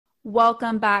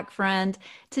Welcome back, friend.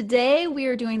 Today we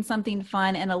are doing something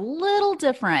fun and a little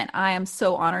different. I am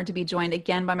so honored to be joined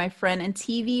again by my friend and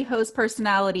TV host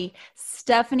personality,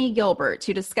 Stephanie Gilbert,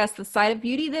 to discuss the side of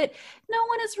beauty that no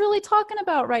one is really talking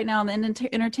about right now in the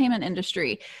entertainment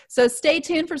industry. So stay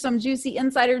tuned for some juicy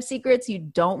insider secrets you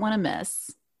don't want to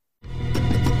miss.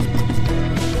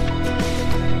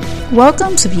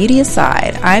 Welcome to Beauty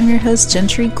Aside. I'm your host,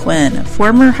 Gentry Quinn,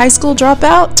 former high school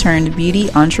dropout turned beauty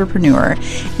entrepreneur.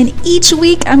 And each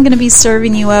week, I'm going to be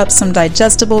serving you up some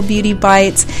digestible beauty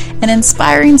bites and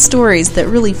inspiring stories that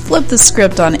really flip the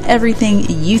script on everything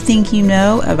you think you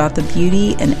know about the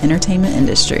beauty and entertainment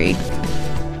industry.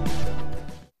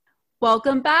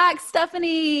 Welcome back,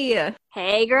 Stephanie.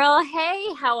 Hey girl,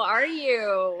 hey, how are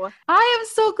you? I am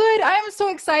so good. I am so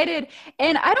excited.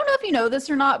 And I don't know if you know this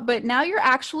or not, but now you're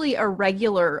actually a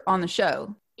regular on the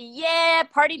show. Yeah,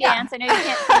 party dance. I know you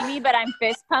can't see me, but I'm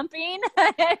fist pumping.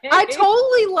 I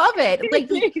totally love it. Like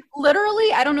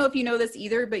literally, I don't know if you know this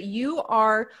either, but you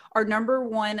are our number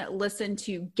one listened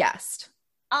to guest.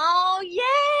 Oh,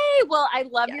 yay. Well, I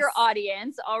love your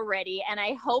audience already, and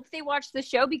I hope they watch the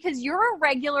show because you're a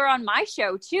regular on my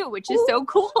show too, which is so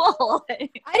cool. I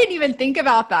didn't even think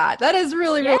about that. That is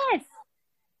really, really cool.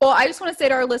 Well, I just want to say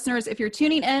to our listeners, if you're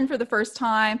tuning in for the first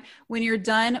time, when you're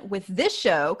done with this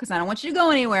show, because I don't want you to go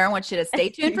anywhere, I want you to stay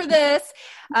tuned for this.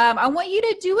 I want you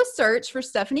to do a search for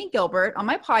Stephanie Gilbert on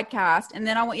my podcast, and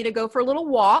then I want you to go for a little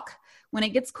walk when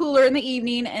it gets cooler in the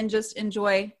evening and just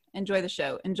enjoy the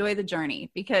show, enjoy the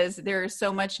journey, because there's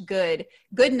so much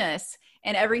goodness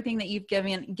and everything that you've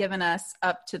given us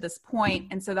up to this point.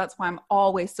 And so that's why I'm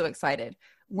always so excited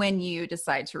when you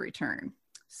decide to return.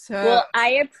 Well,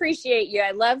 I appreciate you.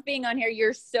 I love being on here.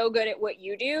 You're so good at what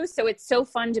you do. So it's so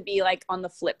fun to be like on the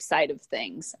flip side of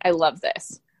things. I love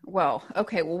this. Well,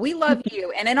 okay. Well, we love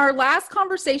you. And in our last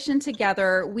conversation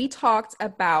together, we talked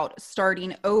about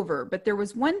starting over, but there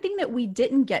was one thing that we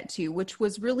didn't get to, which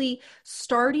was really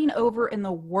starting over in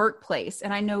the workplace.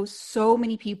 And I know so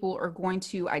many people are going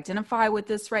to identify with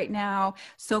this right now.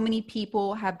 So many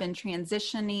people have been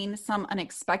transitioning, some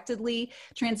unexpectedly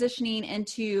transitioning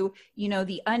into,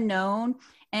 the unknown.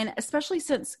 And especially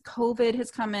since COVID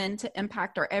has come in to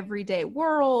impact our everyday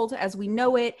world as we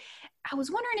know it, I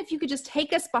was wondering if you could just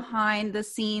take us behind the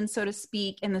scenes, so to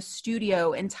speak, in the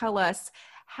studio and tell us,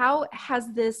 how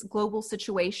has this global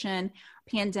situation,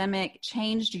 pandemic,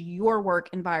 changed your work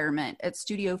environment at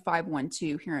Studio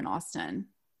 512 here in Austin?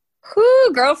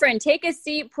 Whoo, girlfriend, take a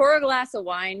seat, pour a glass of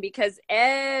wine, because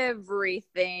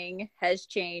everything has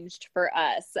changed for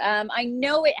us. I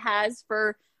know it has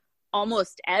for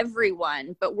almost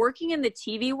everyone, but working in the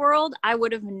TV world, I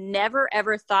would have never,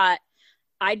 ever thought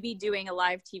I'd be doing a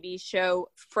live TV show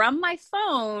from my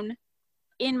phone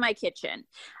in my kitchen.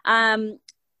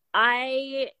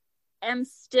 I am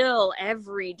still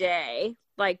every day,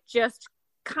 like just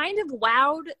kind of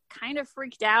wowed, kind of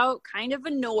freaked out, kind of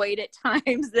annoyed at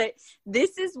times that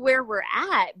this is where we're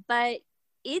at. But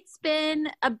it's been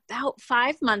about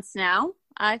 5 months now.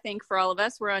 I think for all of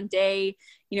us, we're on day,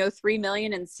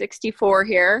 3,064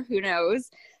 here. Who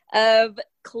knows? Of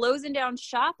closing down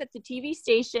shop at the TV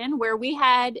station, where we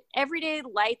had everyday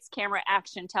lights, camera,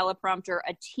 action, teleprompter,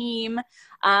 a team,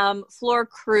 floor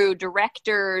crew,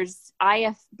 directors,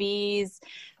 IFBs.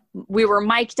 We were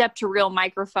mic'd up to real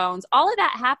microphones. All of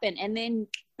that happened. And then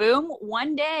boom,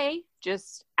 one day,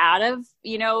 just out of,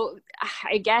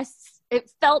 I guess it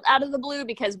felt out of the blue,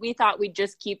 because we thought we'd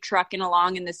just keep trucking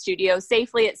along in the studio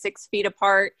safely at 6 feet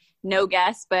apart, no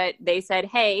guests. But they said,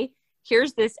 hey,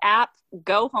 here's this app,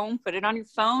 go home, put it on your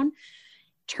phone,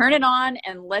 turn it on,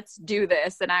 and let's do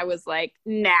this. And I was like,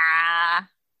 nah,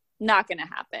 not going to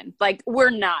happen. Like, we're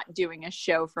not doing a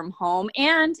show from home.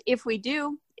 And if we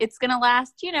do, it's going to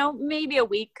last, maybe a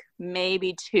week,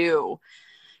 maybe 2.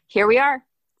 Here we are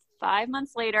 5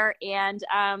 months later. And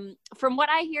from what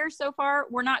I hear so far,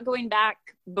 we're not going back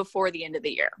before the end of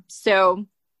the year. So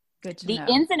the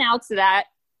ins and outs of that,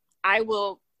 I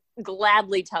will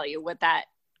gladly tell you what that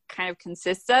kind of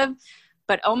consists of.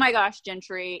 But oh my gosh,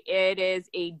 Gentry, it is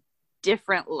a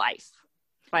different life.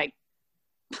 Like,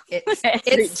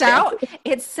 it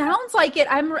sounds like it.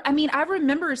 I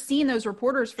remember seeing those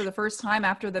reporters for the first time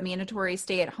after the mandatory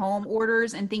stay-at-home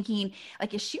orders and thinking,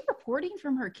 like, is she reporting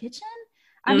from her kitchen?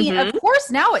 I mean, of course,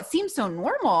 now it seems so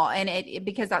normal, and it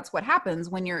because that's what happens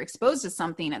when you're exposed to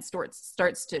something. It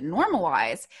starts to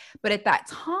normalize. But at that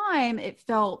time, it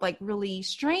felt like really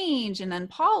strange and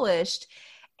unpolished.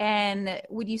 And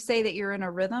would you say that you're in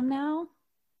a rhythm now?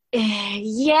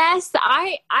 Yes,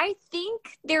 I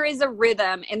think there is a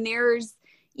rhythm, and there's,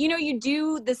 you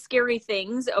do the scary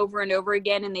things over and over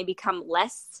again and they become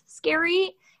less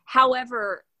scary.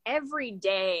 However, every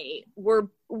day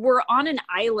we're on an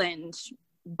island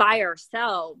by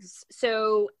ourselves.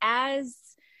 So as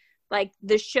like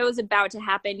the show's about to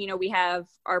happen, you know, we have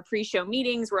our pre-show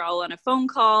meetings, we're all on a phone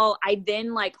call. I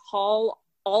then like haul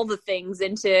all the things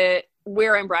into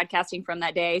where I'm broadcasting from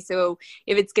that day. So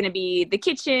if it's going to be the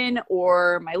kitchen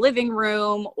or my living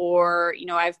room, or, you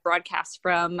know, I've broadcast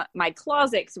from my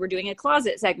closet because we're doing a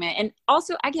closet segment. And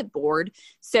also I get bored.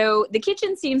 So the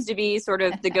kitchen seems to be sort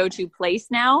of the go-to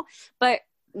place now, but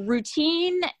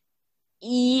routine,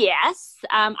 yes.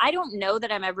 I don't know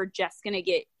that I'm ever just going to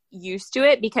get used to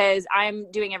it, because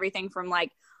I'm doing everything from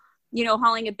like, you know,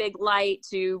 hauling a big light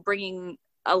to bringing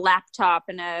a laptop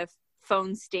and a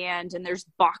phone stand, and there's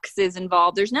boxes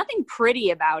involved. There's nothing pretty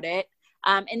about it.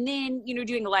 And then, you know,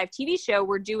 doing a live TV show,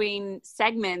 we're doing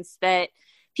segments that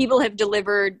people have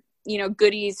delivered, you know,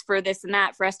 goodies for this and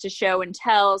that for us to show and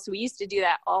tell. So we used to do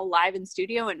that all live in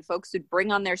studio and folks would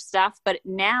bring on their stuff. But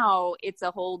now it's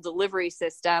a whole delivery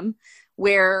system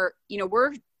where, you know,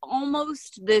 we're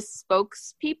almost the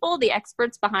spokespeople, the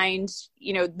experts behind,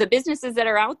 you know, the businesses that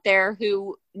are out there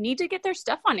who need to get their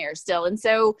stuff on air still. And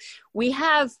so we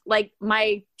have like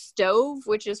my stove,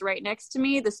 which is right next to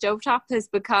me. The stovetop has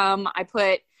become, I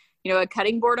put, you know, a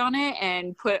cutting board on it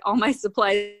and put all my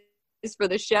supplies for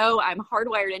the show. I'm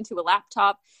hardwired into a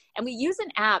laptop, and we use an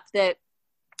app that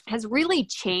has really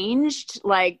changed,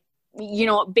 like, you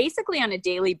know, basically on a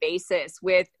daily basis,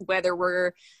 with whether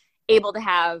we're able to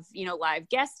have, you know, live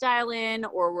guest dial in,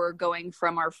 or we're going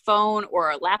from our phone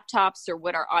or our laptops, or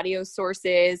what our audio source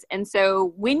is. And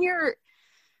so when you're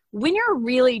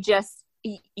really just,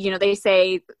 you know, they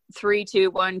say 3, 2,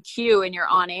 1 cue and you're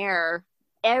on air,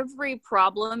 every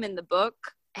problem in the book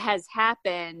has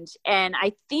happened. And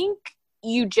I think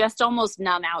you just almost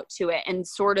numb out to it and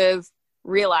sort of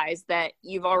realize that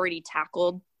you've already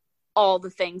tackled all the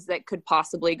things that could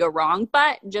possibly go wrong.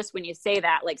 But just when you say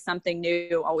that, like, something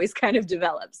new always kind of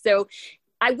develops. So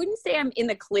I wouldn't say I'm in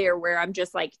the clear where I'm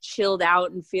just like chilled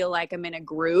out and feel like I'm in a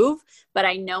groove, but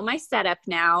I know my setup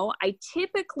now. I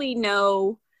typically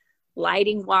know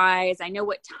lighting wise, I know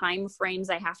what time frames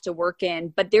I have to work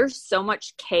in, but there's so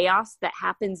much chaos that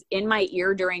happens in my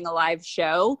ear during a live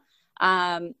show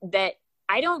that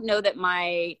I don't know that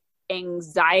my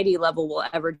anxiety level will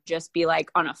ever just be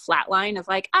like on a flat line of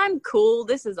like, I'm cool,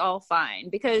 this is all fine.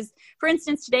 Because for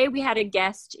instance, today we had a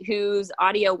guest whose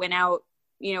audio went out,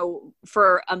 you know,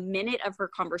 for a minute of her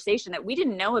conversation that we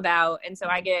didn't know about. And so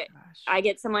I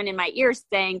get someone in my ear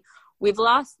saying, we've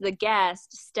lost the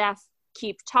guest, Steph,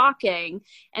 keep talking.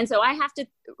 And so I have to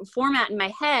format in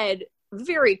my head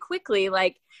very quickly,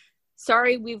 like,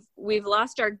 sorry, we've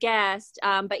lost our guest,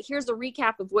 but here's a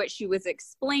recap of what she was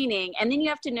explaining. And then you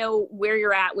have to know where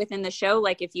you're at within the show.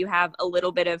 Like if you have a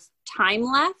little bit of time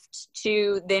left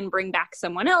to then bring back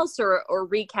someone else or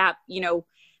recap, you know,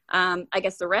 I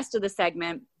guess the rest of the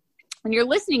segment. And you're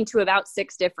listening to about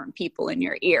 6 different people in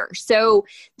your ear. So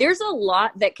there's a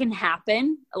lot that can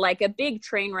happen. Like a big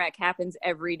train wreck happens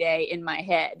every day in my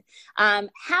head.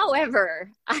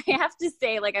 However, I have to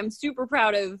say, like, I'm super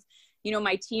proud of, you know,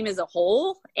 my team as a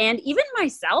whole, and even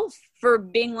myself for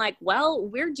being like, well,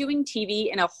 we're doing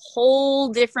TV in a whole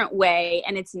different way,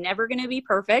 and it's never going to be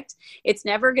perfect. It's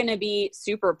never going to be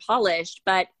super polished,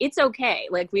 but it's okay.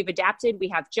 Like, we've adapted, we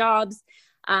have jobs.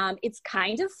 It's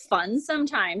kind of fun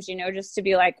sometimes, you know, just to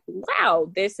be like,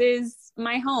 wow, this is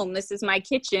my home. This is my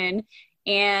kitchen.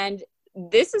 And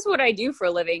this is what I do for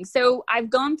a living. So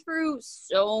I've gone through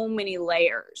so many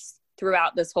layers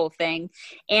throughout this whole thing.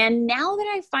 And now that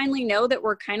I finally know that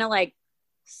we're kind of like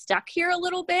stuck here a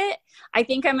little bit, I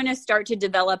think I'm going to start to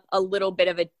develop a little bit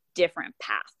of a different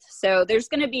path. So there's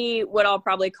going to be what I'll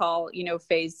probably call, you know,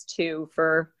 phase 2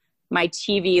 for my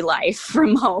TV life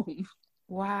from home.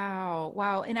 Wow.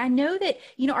 Wow. And I know that,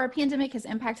 you know, our pandemic has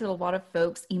impacted a lot of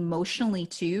folks emotionally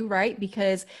too, right?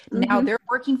 Because now they're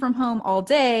working from home all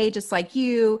day, just like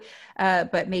you,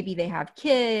 but maybe they have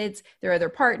kids, their other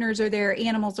partners are there,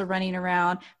 animals are running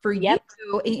around. For you,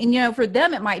 and, you know, for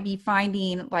them, it might be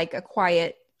finding like a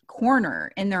quiet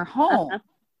corner in their home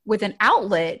with an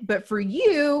outlet. But for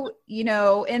you, you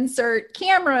know, insert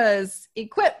cameras,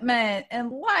 equipment,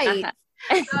 and lights.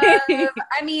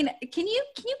 I mean, can you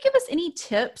give us any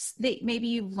tips that maybe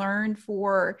you've learned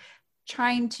for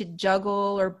trying to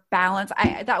juggle or balance?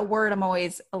 That word, I'm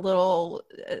always a little,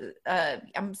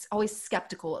 I'm always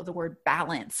skeptical of the word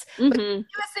balance. But can you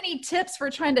give us any tips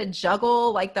for trying to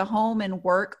juggle like the home and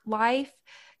work life,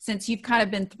 since you've kind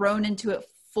of been thrown into it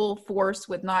full force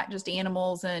with not just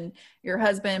animals and your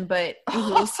husband, but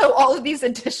also all of these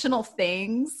additional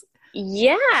things?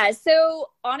 Yeah.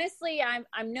 So honestly, I'm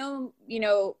no, you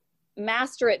know,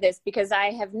 master at this because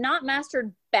I have not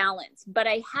mastered balance, but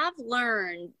I have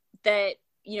learned that,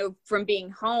 you know, from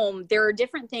being home, there are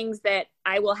different things that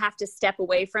I will have to step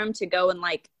away from to go and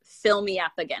like fill me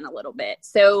up again a little bit.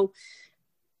 So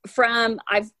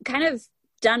I've kind of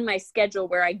done my schedule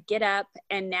where I get up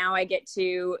and now I get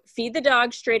to feed the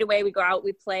dog straight away. We go out,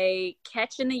 we play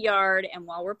catch in the yard. And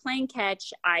while we're playing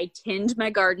catch, I tend my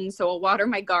garden. So I'll water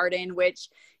my garden, which,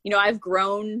 you know, I've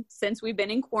grown since we've been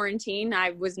in quarantine.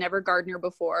 I was never a gardener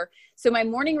before. So my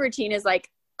morning routine is like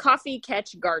coffee,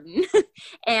 catch, garden.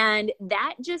 And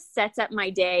that just sets up my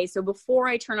day. So before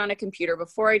I turn on a computer,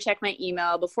 before I check my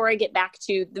email, before I get back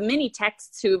to the many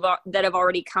texts that have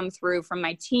already come through from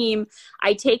my team,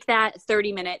 I take that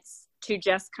 30 minutes to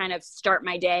just kind of start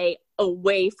my day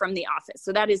away from the office.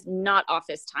 So that is not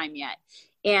office time yet.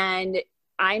 And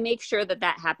I make sure that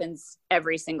that happens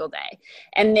every single day.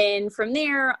 And then from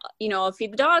there, you know, I'll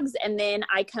feed the dogs and then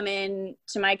I come in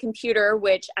to my computer,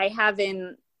 which I have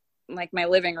in like my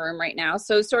living room right now.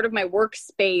 So sort of my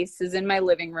workspace is in my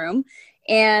living room,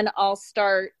 and I'll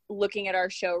start looking at our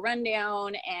show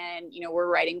rundown and, you know,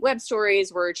 we're writing web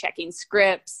stories, we're checking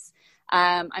scripts.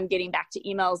 I'm getting back to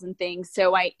emails and things.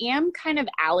 So I am kind of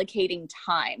allocating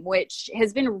time, which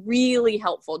has been really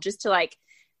helpful just to like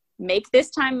make this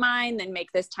time mine, then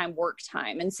make this time work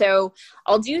time. And so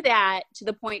I'll do that to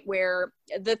the point where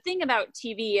the thing about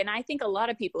TV, and I think a lot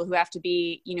of people who have to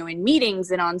be, you know, in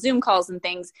meetings and on Zoom calls and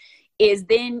things, is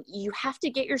then you have to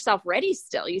get yourself ready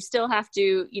still. You still have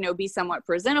to, you know, be somewhat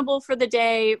presentable for the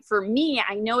day. For me,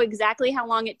 I know exactly how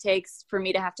long it takes for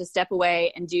me to have to step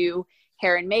away and do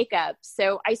hair and makeup.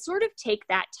 So I sort of take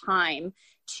that time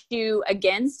to,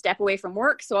 again, step away from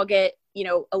work. So I'll get, you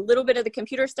know, a little bit of the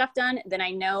computer stuff done. Then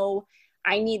I know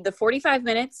I need the 45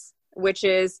 minutes, which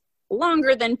is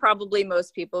longer than probably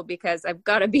most people because I've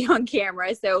got to be on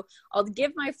camera. So I'll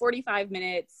give my 45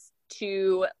 minutes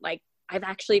to like, I've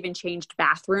actually even changed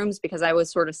bathrooms because I was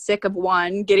sort of sick of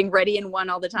one, getting ready in one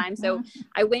all the time. So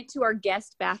I went to our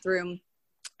guest bathroom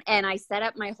and I set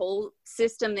up my whole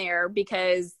system there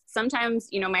because sometimes,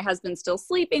 you know, my husband's still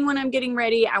sleeping when I'm getting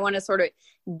ready. I want to sort of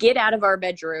get out of our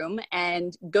bedroom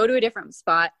and go to a different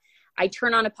spot. I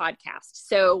turn on a podcast.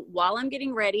 So while I'm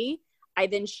getting ready, I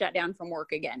then shut down from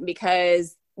work again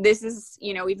because this is,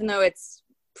 you know, even though it's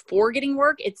for getting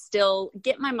work, it's still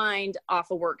get my mind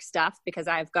off of work stuff because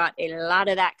I've got a lot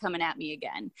of that coming at me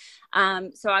again.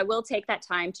 So I will take that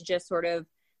time to just sort of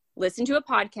listen to a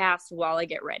podcast while I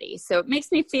get ready. So it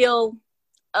makes me feel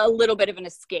a little bit of an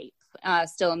escape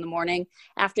still in the morning.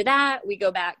 After that, we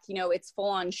go back, you know, it's full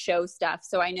on show stuff.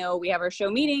 So I know we have our show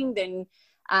meeting, then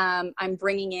I'm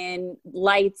bringing in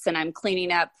lights and I'm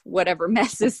cleaning up whatever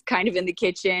mess is kind of in the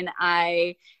kitchen.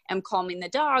 I am calming the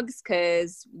dogs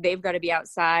because they've got to be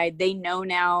outside. They know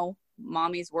now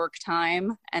mommy's work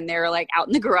time and they're like out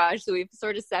in the garage. So we've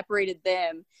sort of separated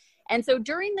them. And so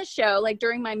during the show, like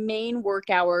during my main work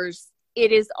hours,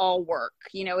 it is all work.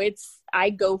 You know, I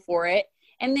go for it.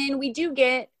 And then we do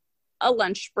get a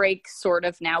lunch break sort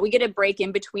of now. We get a break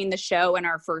in between the show and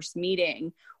our first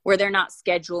meeting where they're not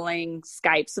scheduling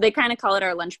Skype. So they kind of call it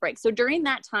our lunch break. So during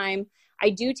that time,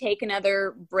 I do take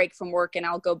another break from work and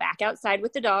I'll go back outside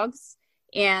with the dogs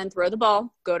and throw the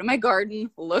ball, go to my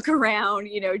garden, look around,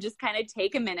 you know, just kind of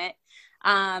take a minute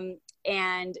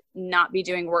and not be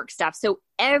doing work stuff. So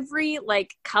every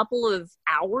like couple of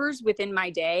hours within my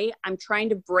day, I'm trying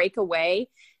to break away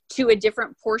to a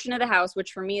different portion of the house,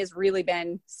 which for me has really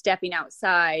been stepping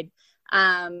outside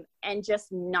and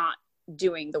just not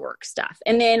doing the work stuff.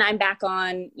 And then I'm back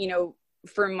on, you know,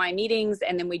 for my meetings,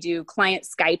 and then we do client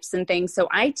Skypes and things. So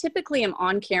I typically am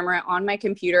on camera on my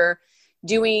computer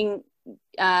doing,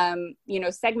 you know,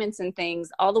 segments and things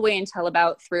all the way until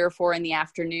about 3 or 4 in the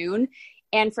afternoon.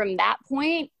 And from that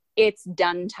point, it's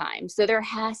done time. So there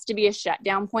has to be a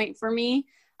shutdown point for me.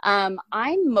 I'm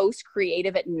most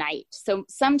creative at night. So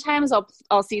sometimes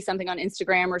I'll see something on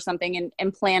Instagram or something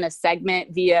and plan a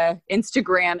segment via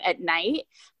Instagram at night.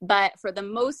 But for the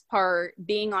most part,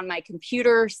 being on my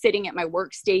computer, sitting at my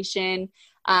workstation,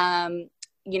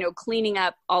 you know, cleaning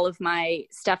up all of my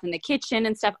stuff in the kitchen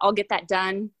and stuff, I'll get that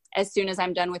done as soon as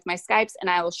I'm done with my Skypes, and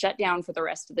I will shut down for the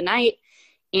rest of the night.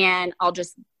 And I'll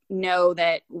just know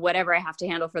that whatever I have to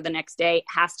handle for the next day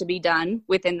has to be done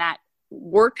within that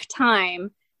work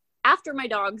time after my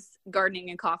dog's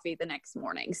gardening and coffee the next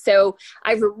morning. So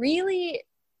I've really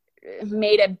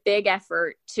made a big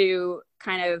effort to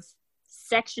kind of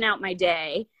section out my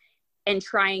day and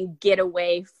try and get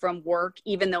away from work,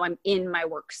 even though I'm in my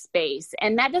workspace.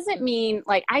 And that doesn't mean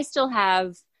like I still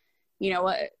have, you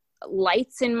know,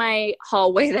 lights in my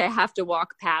hallway that I have to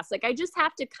walk past. Like I just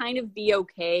have to kind of be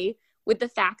okay with the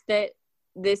fact that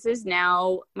this is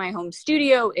now my home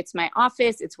studio. It's my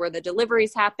office. It's where the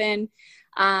deliveries happen.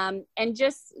 And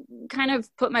just kind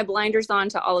of put my blinders on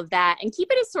to all of that and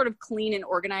keep it as sort of clean and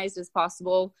organized as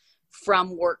possible,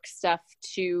 from work stuff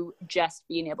to just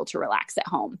being able to relax at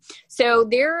home. So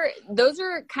those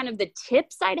are kind of the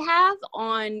tips I'd have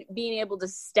on being able to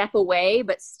step away,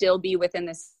 but still be within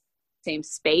this same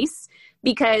space.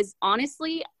 Because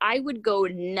honestly, I would go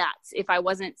nuts if I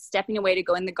wasn't stepping away to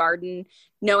go in the garden,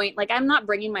 knowing like I'm not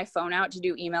bringing my phone out to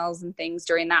do emails and things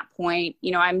during that point.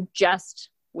 You know, I'm just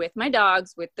with my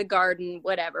dogs, with the garden,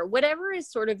 whatever is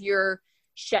sort of your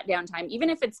shutdown time, even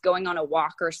if it's going on a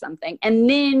walk or something. And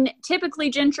then typically,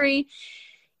 Gentry,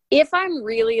 if I'm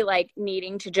really like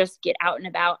needing to just get out and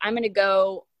about, I'm going to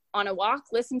go on a walk,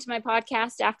 listen to my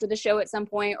podcast after the show at some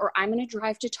point, or I'm going to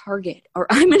drive to Target, or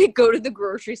I'm going to go to the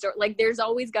grocery store. Like there's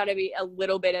always got to be a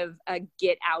little bit of a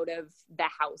get out of the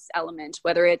house element,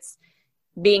 whether it's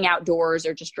being outdoors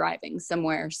or just driving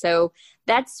somewhere. So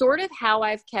that's sort of how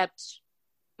I've kept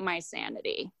my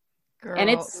sanity. Girl. And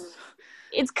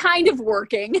it's kind of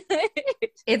working.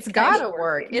 It's gotta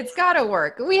work. It's gotta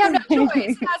work. We have no choice.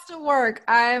 It has to work.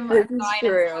 I'm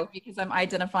true because I'm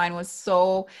identifying with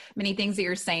so many things that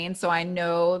you're saying. So I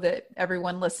know that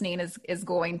everyone listening is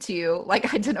going to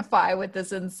like identify with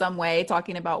this in some way,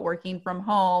 talking about working from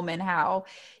home and how,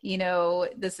 you know,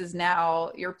 this is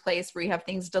now your place where you have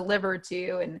things delivered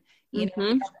to, and you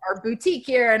know, our boutique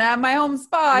here and I have my home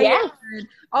spa here and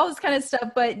all this kind of stuff.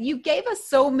 But you gave us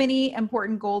so many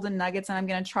important golden nuggets, and I'm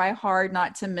going to try hard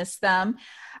not to miss them.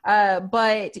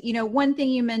 But, you know, one thing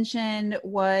you mentioned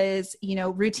was, you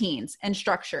know, routines and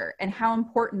structure and how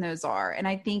important those are. And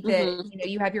I think that, you know,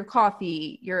 you have your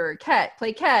coffee, your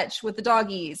play catch with the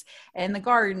doggies and the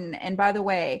garden. And by the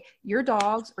way, your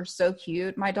dogs are so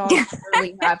cute. My dogs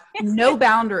really have no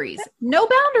boundaries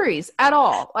at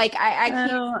all. Like I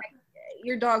can't,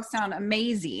 your dogs sound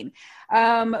amazing.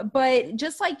 But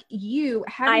just like you,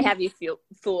 I have you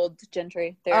fooled,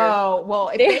 Gentry. Oh,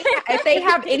 well, if they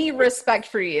have any respect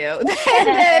for you,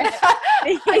 then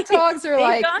my dogs are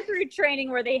they've gone through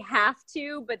training where they have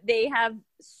to, but they have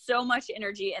so much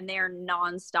energy and they are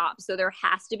nonstop. So there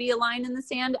has to be a line in the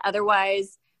sand.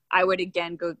 Otherwise I would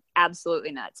again go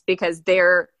absolutely nuts, because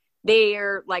they're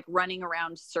like running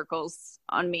around circles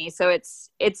on me. So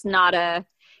it's not a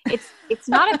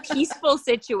peaceful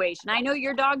situation. I know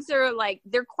your dogs are like,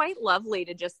 they're quite lovely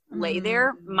to just lay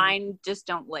there. Mine just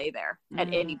don't lay there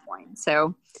at any point.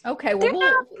 So, okay. Well,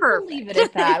 we'll leave it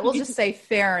at that. We'll just say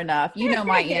fair enough. You know,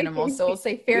 my animals. So we'll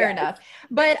say fair enough.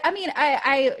 But I mean,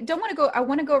 I don't want to go, I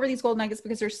want to go over these gold nuggets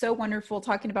because they're so wonderful,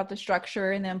 talking about the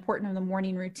structure and the importance of the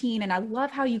morning routine. And I love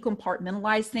how you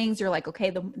compartmentalize things. You're like,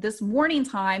 okay, this morning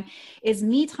time is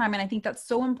me time. And I think that's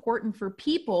so important for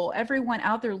people, everyone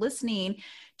out there listening,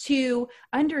 to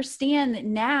understand that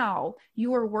now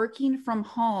you are working from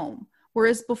home,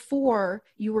 whereas before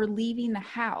you were leaving the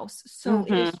house. So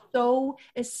it is so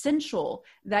essential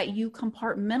that you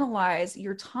compartmentalize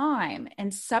your time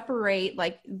and separate,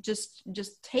 like just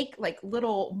take like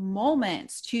little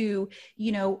moments to,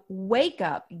 you know, wake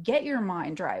up, get your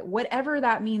mind right, whatever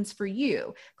that means for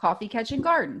you, coffee, catch, and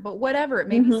garden, but whatever,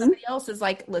 maybe somebody else is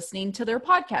like listening to their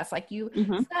podcast, like you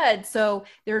said. So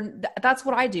that's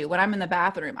what I do when I'm in the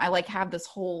bathroom. I like have this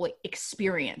whole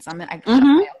experience.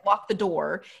 I lock the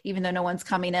door, even though no one's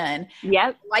coming in.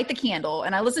 Light the candle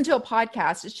and I listen to a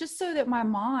podcast. It's just so that my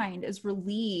mind is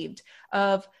relieved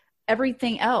of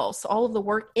everything else, all of the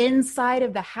work inside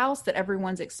of the house that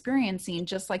everyone's experiencing,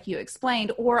 just like you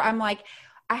explained. Or I'm like,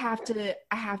 I have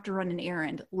to run an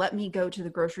errand. Let me go to the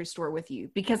grocery store with you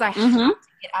because I have to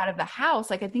get out of the house.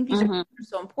 Like, I think these are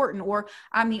so important. Or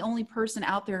I'm the only person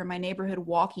out there in my neighborhood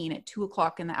walking at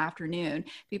 2:00 in the afternoon.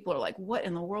 People are like, what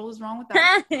in the world is wrong with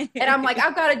that? And I'm like,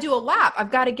 I've got to do a lap.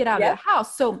 I've got to get out of the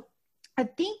house. So I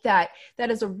think that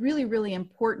is a really, really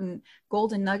important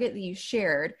golden nugget that you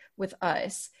shared with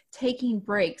us. Taking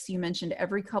breaks, you mentioned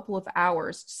every couple of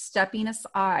hours, stepping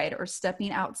aside or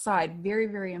stepping outside. Very,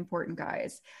 very important,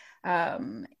 guys.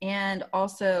 And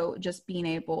also just being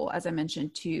able, as I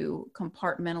mentioned, to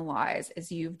compartmentalize,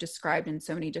 as you've described in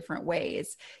so many different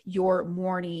ways, your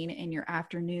morning and your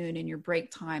afternoon and your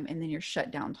break time and then your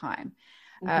shutdown time.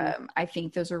 I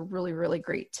think those are really, really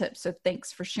great tips. So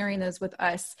thanks for sharing those with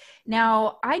us.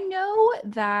 Now, I know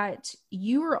that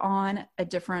you are on a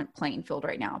different playing field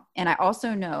right now. And I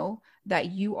also know that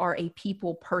you are a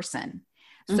people person.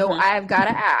 So I've got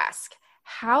to ask,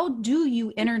 how do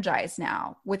you energize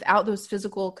now without those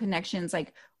physical connections?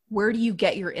 Like, where do you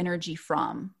get your energy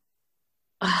from?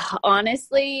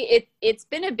 Honestly, it's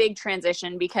been a big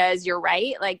transition because you're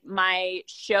right. Like my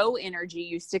show energy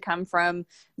used to come from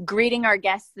greeting our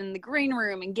guests in the green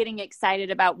room and getting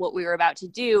excited about what we were about to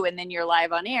do. And then you're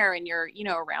live on air and you're,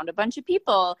 around a bunch of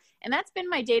people. And that's been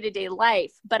my day-to-day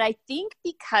life. But I think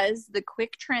because the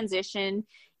quick transition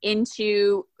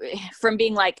from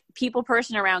being like people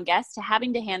person around guests to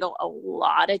having to handle a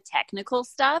lot of technical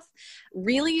stuff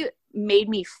really made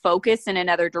me focus in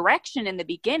another direction in the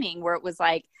beginning, where it was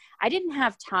like I didn't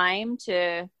have time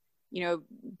to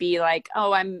be like,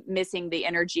 oh, I'm missing the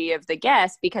energy of the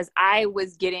guest, because I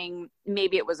was getting,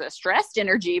 maybe it was a stressed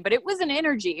energy, but it was an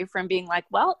energy from being like,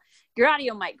 well, your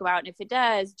audio might go out, and if it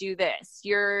does, do this.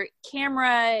 Your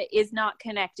camera is not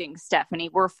connecting, Stephanie.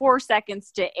 We're 4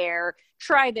 seconds to air.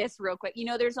 Try this real quick.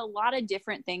 There's a lot of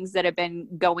different things that have been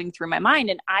going through my mind,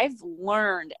 and I've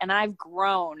learned and I've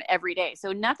grown every day.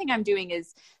 So nothing I'm doing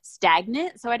is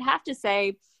stagnant. So I'd have to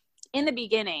say in the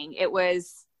beginning, it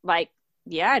was like,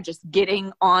 just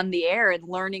getting on the air and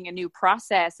learning a new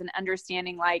process and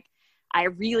understanding like I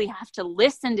really have to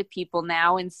listen to people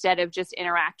now instead of just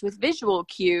interact with visual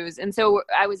cues. And so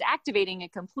I was activating a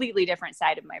completely different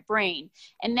side of my brain.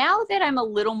 And now that I'm a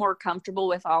little more comfortable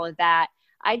with all of that,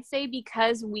 I'd say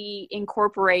because we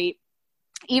incorporate,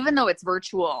 even though it's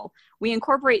virtual, we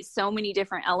incorporate so many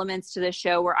different elements to the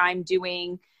show where I'm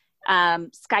doing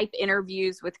Skype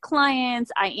interviews with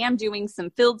clients. I am doing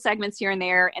some field segments here and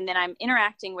there. And then I'm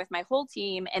interacting with my whole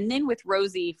team and then with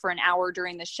Rosie for an hour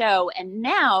during the show. And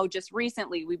now just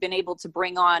recently, we've been able to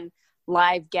bring on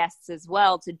live guests as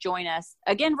well to join us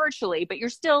again, virtually, but you're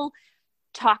still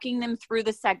talking them through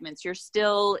the segments. You're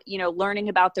still, learning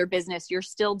about their business. You're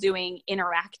still doing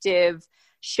interactive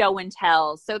show and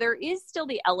tell. So there is still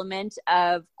the element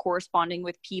of corresponding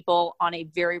with people on a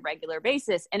very regular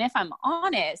basis. And if I'm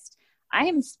honest, I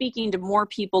am speaking to more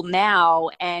people now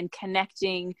and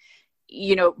connecting,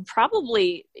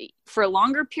 probably for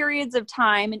longer periods of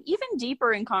time and even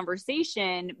deeper in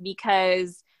conversation,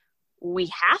 because we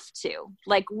have to.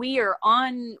 Like, we are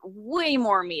on way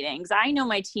more meetings. I know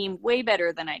my team way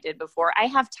better than I did before. I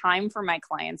have time for my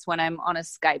clients when I'm on a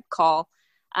Skype call.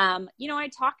 I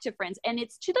talk to friends, and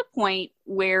it's to the point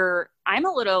where I'm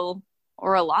a little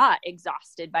or a lot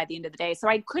exhausted by the end of the day. So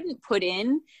I couldn't put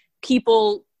in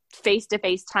people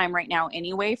face-to-face time right now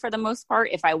anyway, for the most part,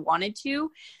 if I wanted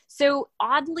to. So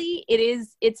oddly,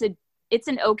 it's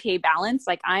an okay balance.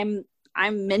 Like I'm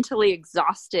mentally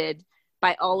exhausted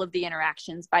by all of the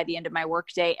interactions by the end of my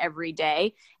workday every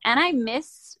day. And I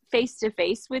miss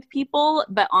face-to-face with people,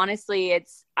 but honestly,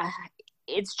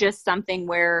 it's just something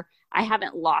where I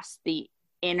haven't lost the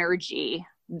energy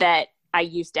that I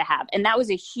used to have. And that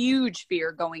was a huge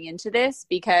fear going into this,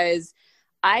 because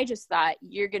I just thought,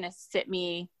 you're going to sit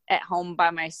me at home by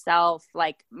myself,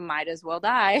 like, might as well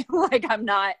die. Like,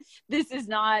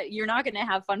 you're not going to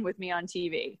have fun with me on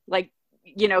TV. Like,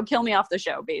 kill me off the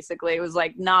show, basically. It was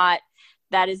like,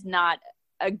 that is not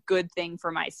a good thing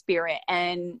for my spirit.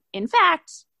 And in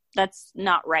fact, that's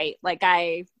not right. Like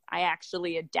I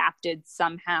actually adapted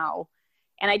somehow,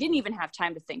 and I didn't even have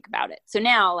time to think about it. So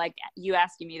now, like, you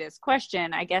asking me this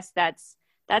question, I guess that's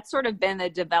sort of been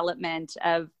the development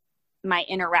of my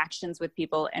interactions with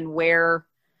people, and where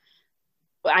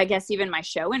I guess even my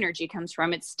show energy comes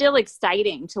from. It's still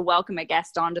exciting to welcome a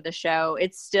guest onto the show.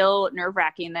 It's still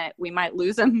nerve-wracking that we might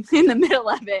lose them in the middle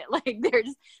of it. Like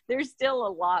there's still a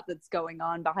lot that's going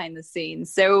on behind the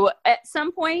scenes. So at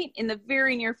some point in the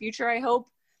very near future, I hope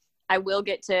I will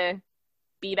get to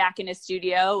be back in a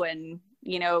studio, and,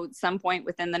 some point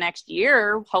within the next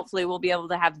year, hopefully we'll be able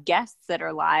to have guests that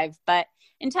are live. But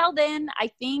until then, I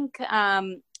think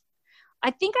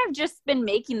I've just been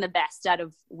making the best out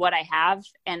of what I have.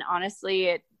 And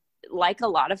honestly, like a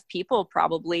lot of people,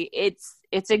 probably it's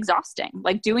exhausting.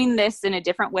 Like, doing this in a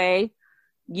different way,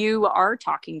 you are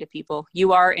talking to people,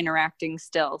 you are interacting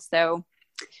still. So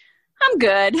I'm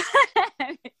good.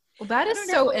 Well, that is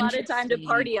so interesting. A lot of time to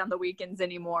party on the weekends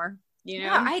anymore.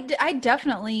 Yeah, I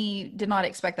definitely did not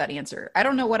expect that answer. I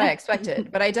don't know what I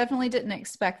expected, but I definitely didn't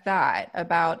expect that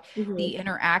about the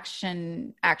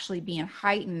interaction actually being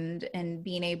heightened and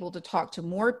being able to talk to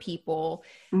more people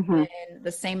in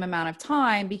the same amount of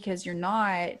time, because you're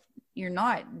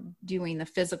not doing the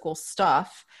physical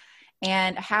stuff,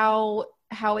 and how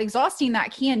exhausting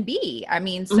that can be. I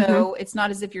mean, so it's not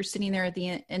as if you're sitting there at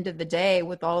the end of the day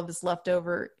with all of this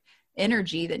leftover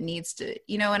energy that needs to,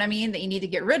 you know what I mean, that you need to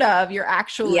get rid of. You're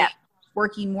actually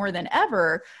working more than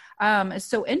ever. It's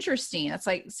so interesting. It's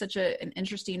like such an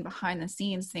interesting behind the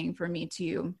scenes thing for me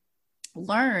to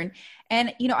learn.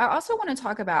 And, I also want to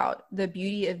talk about the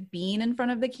beauty of being in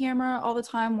front of the camera all the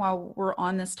time while we're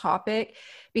on this topic,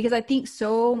 because I think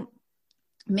so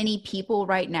many people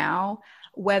right now,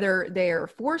 whether they're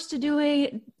forced to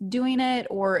doing it,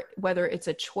 or whether it's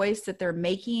a choice that they're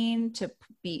making to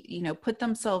be, put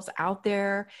themselves out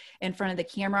there in front of the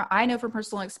camera. I know from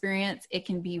personal experience, it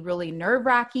can be really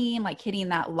nerve-wracking, like hitting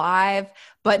that live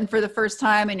button for the first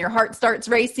time and your heart starts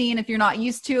racing if you're not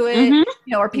used to it.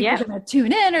 Are people going to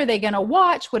tune in? Are they going to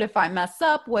watch? What if I mess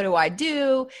up? What do I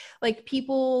do? Like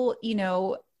people,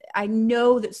 I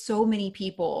know that so many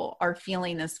people are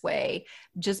feeling this way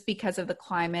just because of the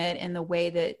climate and the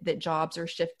way that jobs are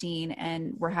shifting,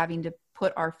 and we're having to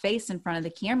put our face in front of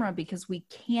the camera because we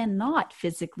cannot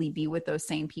physically be with those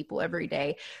same people every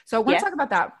day. So I want to talk about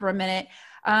that for a minute.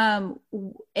 And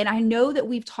I know that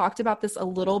we've talked about this a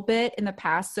little bit in the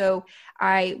past. So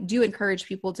I do encourage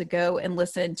people to go and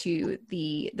listen to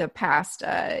the past,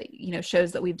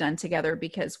 shows that we've done together,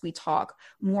 because we talk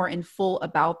more in full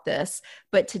about this.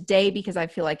 But today, because I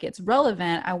feel like it's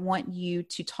relevant, I want you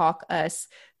to talk us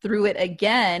through it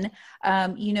again.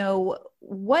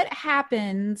 What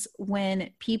happens when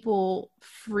people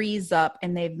freeze up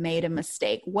and they've made a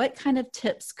mistake? What kind of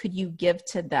tips could you give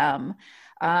to them?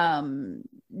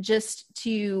 Just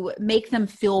to make them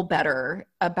feel better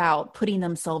about putting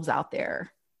themselves out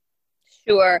there?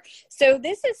 Sure. So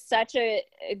this is such a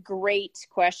great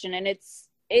question, and it's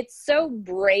so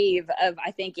brave of,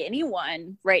 I think,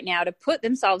 anyone right now to put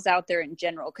themselves out there in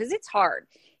general, because it's hard.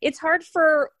 It's hard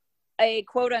for a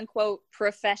quote unquote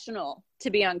professional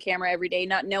to be on camera every day,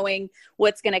 not knowing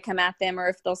what's going to come at them, or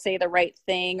if they'll say the right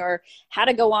thing, or how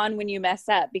to go on when you mess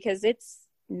up, because it's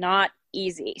not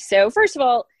easy. So first of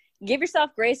all, give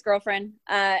yourself grace, girlfriend.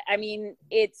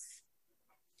 It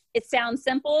sounds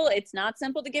simple. It's not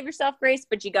simple to give yourself grace,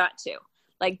 but you got to.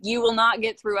 Like, you will not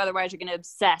get through. Otherwise, you're going to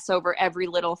obsess over every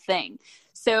little thing.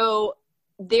 So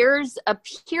there's a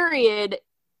period,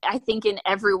 I think, in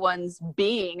everyone's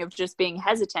being of just being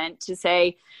hesitant to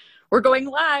say, we're going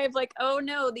live. Like, oh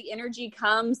no, the energy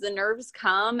comes, the nerves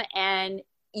come, and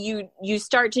you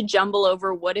start to jumble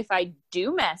over, what if I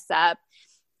do mess up?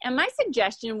 And my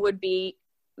suggestion would be,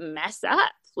 mess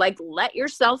up. Like, let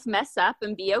yourself mess up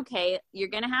and be okay. You're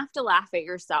going to have to laugh at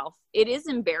yourself. It is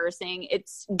embarrassing.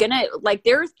 It's going to, like,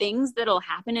 there are things that'll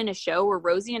happen in a show where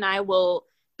Rosie and I will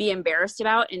be embarrassed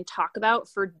about and talk about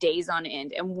for days on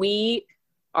end. And we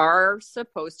are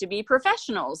supposed to be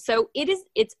professionals. So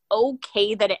it's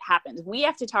okay that it happens. We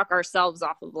have to talk ourselves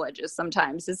off of ledges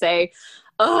sometimes to say,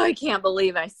 oh, I can't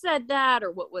believe I said that,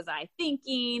 or what was I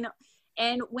thinking?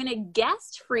 And when a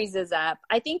guest freezes up,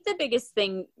 I think the biggest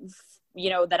thing,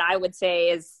 that I would say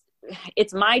is,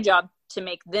 it's my job to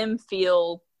make them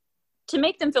feel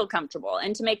comfortable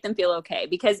and to make them feel okay,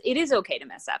 because it is okay to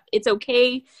mess up. It's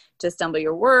okay to stumble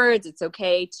your words. It's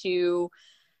okay to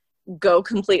go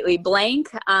completely blank.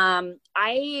 I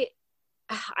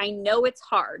know it's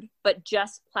hard, but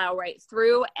just plow right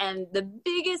through. And the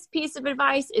biggest piece of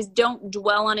advice is, don't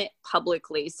dwell on it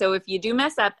publicly. So if you do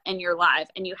mess up and you're live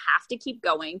and you have to keep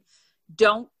going,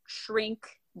 don't shrink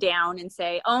down and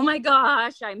say, oh my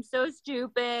gosh, I'm so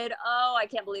stupid. Oh, I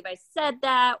can't believe I said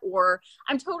that. Or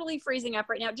I'm totally freezing up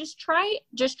right now. Just try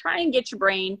and get your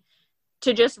brain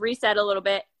to just reset a little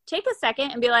bit. Take a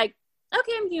second and be like,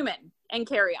 okay, I'm human, and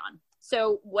carry on.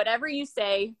 So whatever you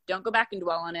say, don't go back and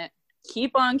dwell on it.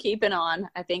 Keep on keeping on.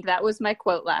 I think that was my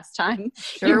quote last time.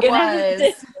 Sure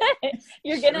was.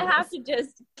 You're going to have to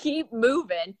just keep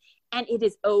moving, and it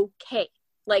is okay.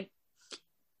 Like,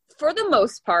 for the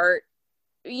most part,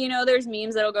 there's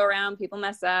memes that'll go around, people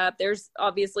mess up. There's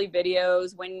obviously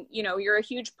videos when, you're a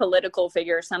huge political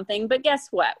figure or something, but guess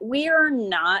what? We are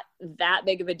not that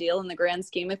big of a deal in the grand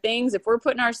scheme of things. If we're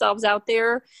putting ourselves out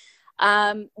there,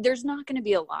 there's not going to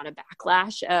be a lot of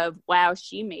backlash of, wow,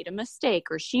 she made a mistake,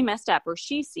 or she messed up, or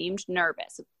she seemed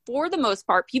nervous. For the most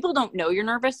part, people don't know you're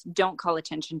nervous. Don't call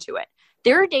attention to it.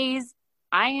 There are days,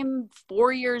 I am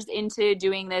 4 years into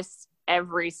doing this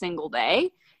every single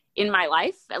day in my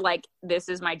life. Like, this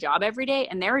is my job every day.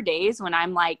 And there are days when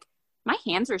I'm like, my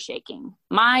hands are shaking.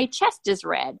 My chest is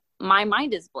red. My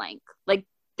mind is blank. Like,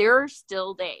 there are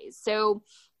still days. So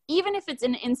even if it's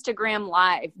an Instagram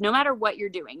live, no matter what you're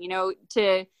doing,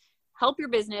 to help your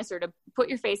business or to put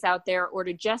your face out there or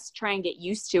to just try and get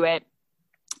used to it,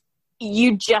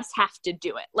 you just have to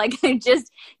do it. Like, just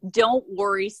don't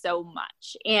worry so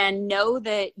much, and know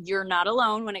that you're not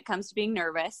alone when it comes to being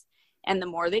nervous. And the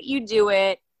more that you do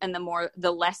it, and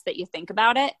the less that you think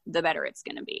about it, the better it's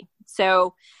going to be.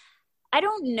 So I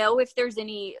don't know if there's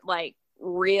any like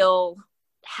real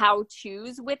how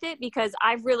to's with it, because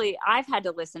I've had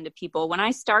to listen to people when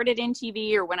I started in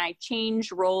TV or when I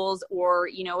changed roles, or,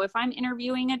 you know, if I'm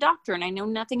interviewing a doctor and I know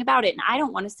nothing about it and I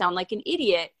don't want to sound like an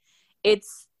idiot,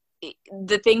 it's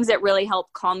the things that really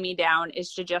help calm me down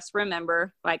is to just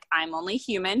remember, like, I'm only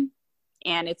human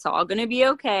and it's all going to be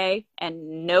okay.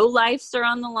 And no lives are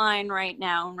on the line right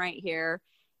now, right here.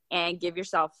 And give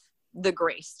yourself the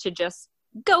grace to just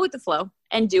go with the flow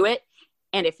and do it.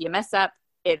 And if you mess up,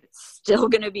 it's still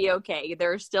going to be okay.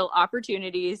 There are still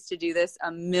opportunities to do this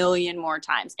a million more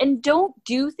times. And don't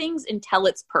do things until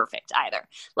it's perfect either.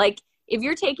 Like, if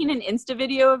you're taking an Insta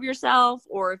video of yourself,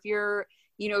 or if you're,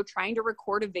 you know, trying to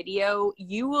record a video,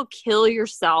 you will kill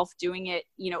yourself doing it,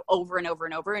 you know, over and over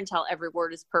and over until every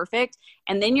word is perfect.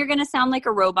 And then you're going to sound like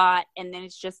a robot, and then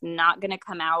it's just not going to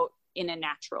come out in a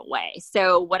natural way.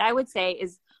 So what I would say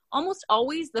is almost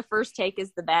always the first take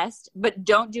is the best, but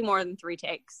don't do more than 3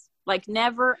 takes. Like,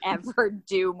 never, ever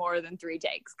do more than 3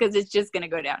 takes, because it's just going to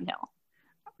go downhill.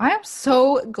 I am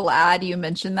so glad you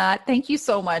mentioned that. Thank you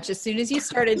so much. As soon as you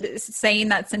started saying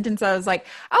that sentence, I was like,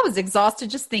 I was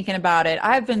exhausted just thinking about it.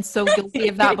 I've been so guilty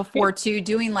of that before too,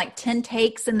 doing like 10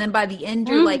 takes. And then by the end,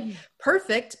 you're like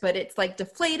perfect, but it's like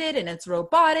deflated and it's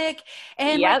robotic.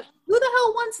 And like, who the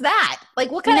hell wants that?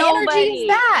 Like, what kind of energy is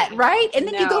that? Right. And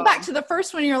then you go back to the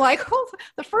first one and you're like, oh,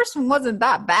 the first one wasn't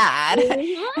that bad.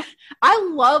 I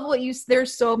love what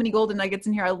there's so many golden nuggets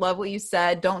in here. I love what you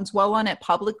said. Don't dwell on it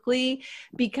publicly,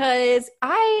 because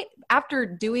after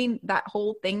doing that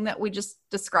whole thing that we just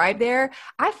described there,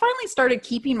 I finally started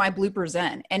keeping my bloopers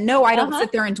in. And no, I don't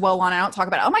sit there and dwell on it. I don't talk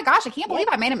about it. Oh my gosh, I can't believe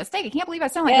I made a mistake. I can't believe I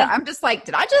sound like that. I'm just like,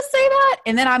 did I just say that?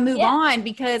 And then I move on,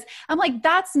 because I'm like,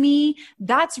 that's me.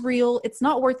 That's real. It's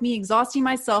not worth me exhausting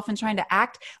myself and trying to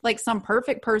act like some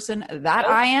perfect person that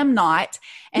I am not.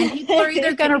 And people are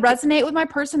either going to resonate with my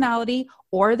personality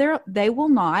or they will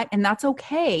not. And that's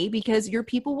okay, because your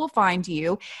people will find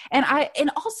you. And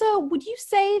also, would you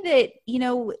say that, you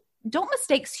know, don't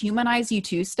mistakes humanize you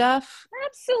too, Steph?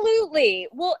 Absolutely.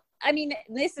 Well, I mean,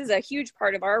 this is a huge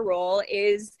part of our role,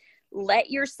 is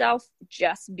let yourself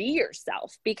just be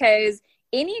yourself, because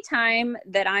anytime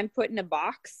that I'm put in a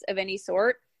box of any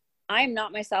sort, I'm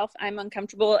not myself. I'm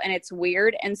uncomfortable and it's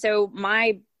weird. And so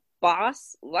my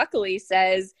boss luckily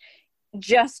says,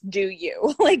 just do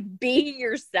you. Like, be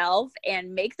yourself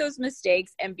and make those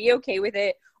mistakes and be okay with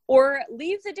it, or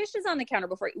leave the dishes on the counter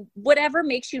before whatever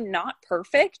makes you not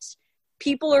perfect.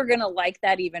 People are going to like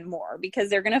that even more, because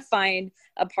they're going to find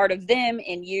a part of them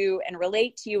in you and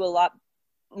relate to you a lot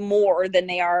more than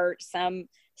they are some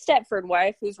Stepford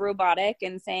wife who's robotic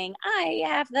and saying, I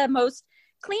have the most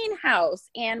clean house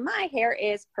and my hair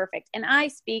is perfect and I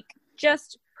speak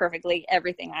just perfectly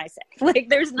everything I say. Like,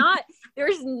 there's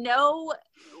no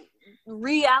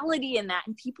reality in that.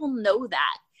 And people know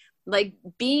that. Like,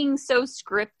 being so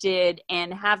scripted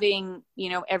and having, you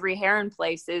know, every hair in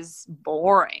place is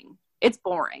boring. It's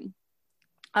boring.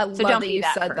 I love that you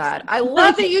said that. I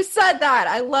love that you said that.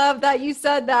 I love that you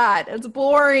said that. It's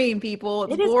boring, people.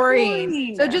 It's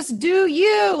boring. So just do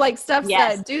you, like Steph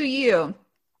said, do you.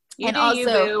 And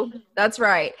also, that's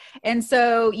right. And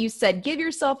so you said, give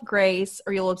yourself grace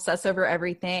or you'll obsess over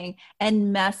everything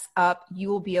and mess up. You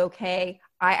will be okay.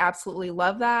 I absolutely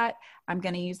love that. I'm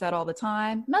going to use that all the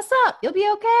time. Mess up. You'll be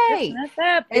okay. Mess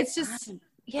up. It's just,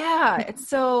 yeah, it's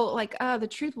so like, the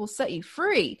truth will set you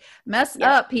free. Mess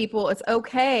up, people. It's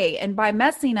okay. And by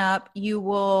messing up, you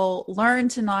will learn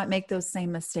to not make those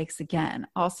same mistakes again.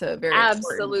 Also very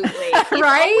absolutely.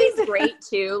 Right? It's always great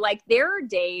too. Like, there are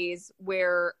days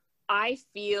where I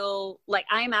feel like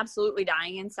I am absolutely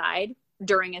dying inside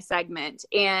during a segment.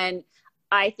 And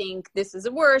I think this is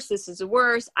a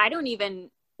worse. I don't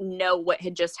even know what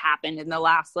had just happened in the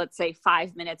last, let's say,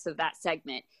 5 minutes of that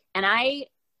segment. And I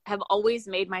have always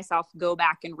made myself go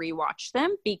back and rewatch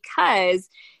them, because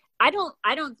I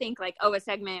don't think like, oh, a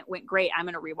segment went great, I'm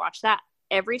going to rewatch that.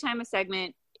 Every time a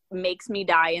segment makes me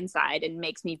die inside and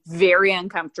makes me very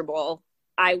uncomfortable,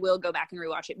 I will go back and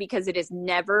rewatch it, because it is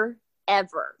never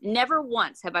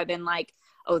once have I been like,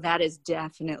 oh, that is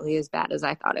definitely as bad as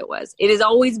I thought it was. It is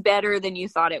always better than you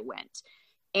thought it went.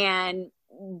 And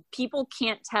people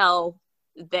can't tell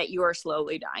that you are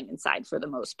slowly dying inside for the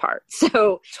most part.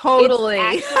 So totally,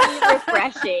 it's actually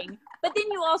refreshing. But then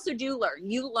you also do learn.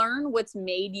 You learn what's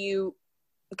made you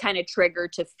kind of trigger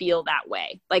to feel that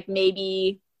way. Like,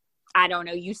 maybe, I don't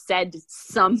know, you said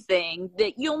something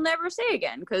that you'll never say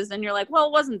again, because then you're like, well,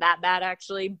 it wasn't that bad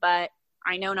actually, but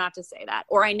I know not to say that,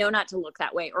 or I know not to look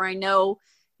that way, or I know,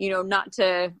 you know, not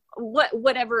to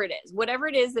whatever it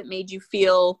is that made you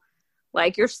feel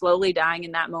like you're slowly dying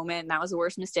in that moment. And that was the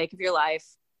worst mistake of your life.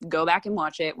 go back and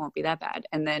watch it. It won't be that bad.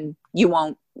 And then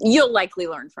you'll likely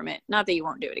learn from it. Not that you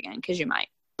won't do it again, because you might.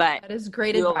 But that is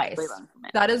great advice.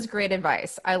 That is great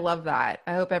advice. I love that.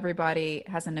 I hope everybody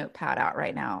has a notepad out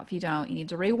right now. If you don't, you need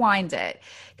to rewind it,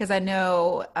 because I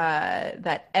know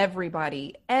that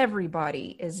everybody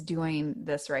is doing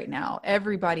this right now.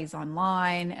 Everybody's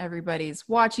online. Everybody's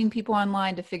watching people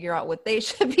online to figure out what they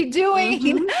should be doing.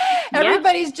 Mm-hmm.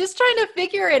 Everybody's just trying to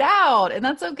figure it out. And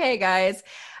that's okay, guys.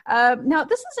 Now,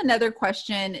 this is another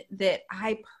question that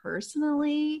I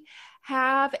personally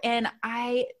have, and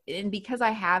because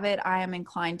I have it, I am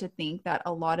inclined to think that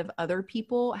a lot of other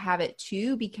people have it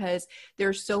too, because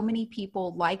there's so many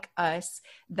people like us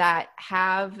that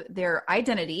have their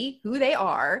identity, who they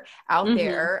are, out mm-hmm.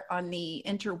 there on the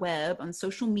interweb, on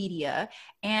social media,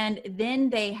 and then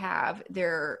they have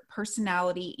their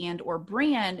personality and or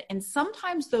brand, and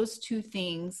sometimes those two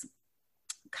things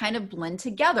kind of blend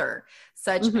together,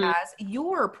 such mm-hmm. as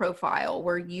your profile,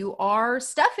 where you are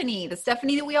Stephanie, the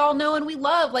Stephanie that we all know and we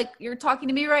love, like you're talking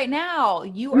to me right now.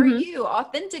 You are mm-hmm. you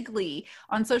authentically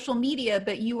on social media,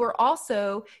 but you are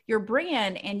also your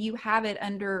brand, and you have it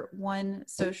under one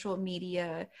social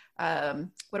media,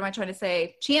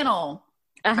 channel,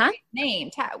 name,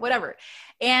 tag, whatever.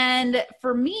 And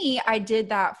for me, I did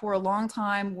that for a long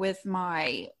time with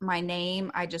my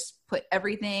name. I just put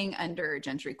everything under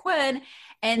Gentry Quinn.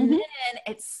 And mm-hmm. then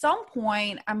at some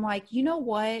point, I'm like, you know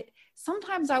what?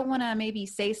 Sometimes I want to maybe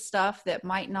say stuff that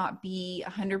might not be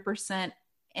 100%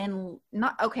 and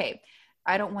not, okay,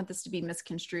 I don't want this to be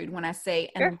misconstrued. When I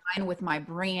say in line with my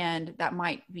brand, that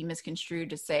might be misconstrued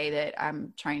to say that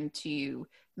I'm trying to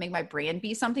make my brand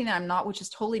be something that I'm not, which is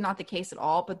totally not the case at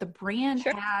all. But the brand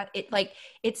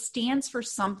it stands for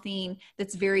something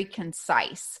that's very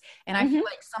concise. And I mm-hmm. feel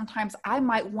like sometimes I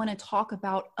might want to talk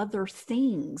about other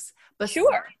things, but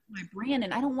my brand,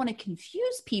 and I don't want to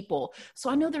confuse people. So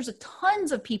I know there's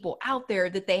tons of people out there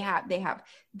that they have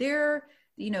their,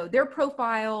 their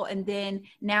profile, and then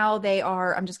now they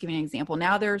are, I'm just giving an example.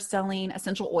 Now they're selling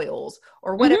essential oils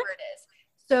or whatever mm-hmm. it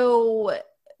is. So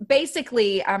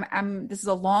basically, this is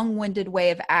a long-winded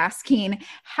way of asking,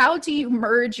 how do you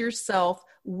merge yourself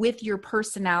with your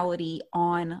personality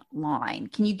online?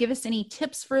 Can you give us any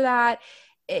tips for that?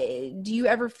 Do you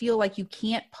ever feel like you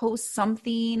can't post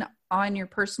something on your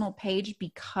personal page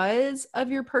because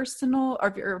of your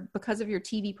because of your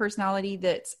TV personality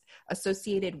that's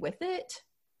associated with it?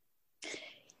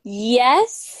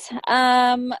 Yes.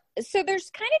 So there's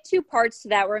kind of two parts to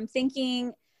that, where I'm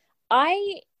thinking,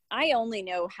 I only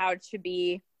know how to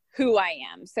be who I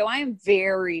am. So I'm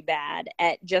very bad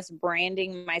at just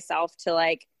branding myself to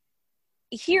like,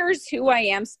 here's who I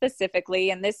am specifically,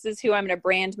 and this is who I'm going to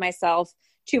brand myself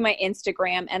to my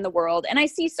Instagram and the world. And I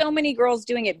see so many girls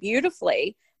doing it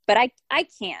beautifully, but I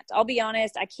can't. I'll be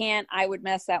honest, I can't. I would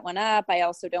mess that one up. I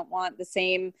also don't want the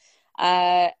same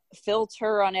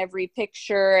filter on every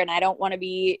picture, and I don't want to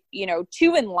be,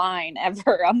 too in line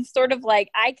ever. I'm sort of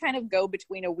like, I kind of go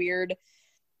between a weird,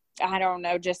 I don't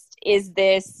know, just, is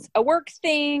this a work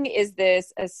thing? Is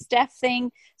this a Steph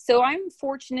thing? So I'm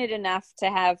fortunate enough to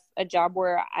have a job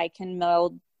where I can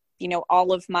meld,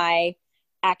 all of my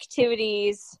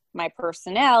activities, my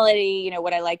personality,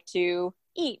 what I like to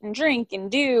eat and drink and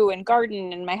do and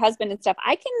garden and my husband and stuff.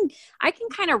 I can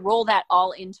kind of roll that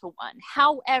all into one.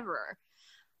 However,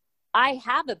 I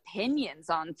have opinions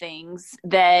on things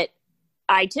that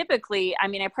I probably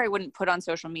wouldn't put on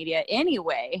social media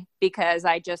anyway, because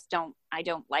I don't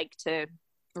like to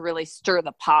really stir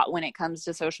the pot when it comes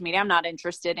to social media. I'm not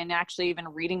interested in actually even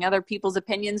reading other people's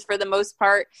opinions for the most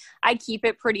part. I keep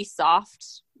it pretty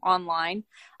soft online.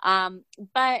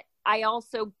 But I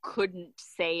also couldn't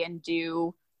say and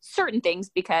do certain things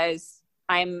because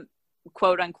I'm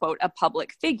quote unquote a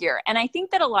public figure. And I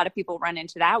think that a lot of people run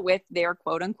into that with their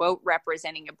quote unquote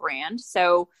representing a brand.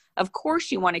 So of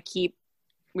course you want to keep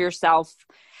yourself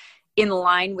in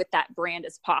line with that brand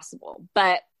as possible.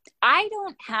 But I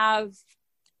don't have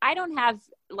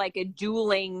like a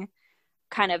dueling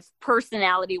kind of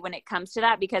personality when it comes to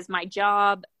that, because my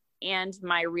job and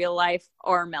my real life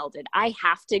are melded. I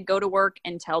have to go to work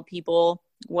and tell people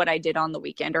what I did on the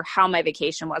weekend or how my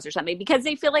vacation was or something, because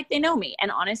they feel like they know me.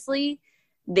 And honestly,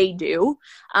 they do.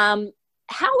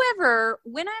 However,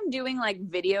 when I'm doing like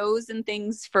videos and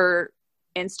things for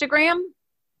Instagram,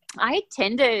 I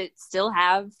tend to still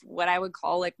have what I would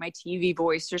call like my TV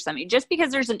voice or something, just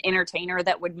because there's an entertainer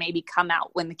that would maybe come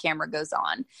out when the camera goes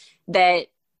on that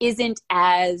isn't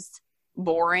as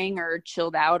boring or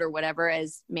chilled out or whatever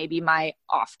as maybe my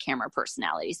off-camera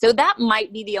personality. So that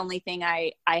might be the only thing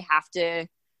I have to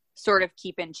sort of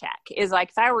keep in check, is like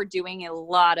if I were doing a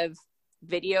lot of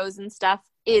videos and stuff,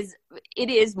 it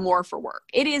is more for work.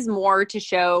 It is more to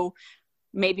show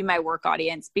maybe my work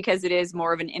audience because it is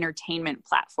more of an entertainment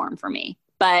platform for me.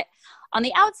 But on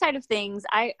the outside of things,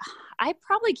 I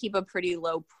probably keep a pretty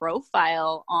low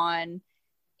profile on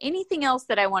anything else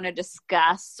that I want to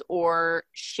discuss or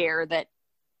share that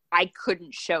I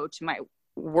couldn't show to my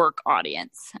work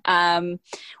audience.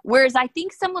 Whereas I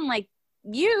think someone like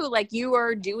you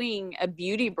are doing a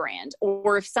beauty brand,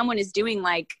 or if someone is doing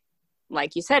like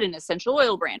you said, an essential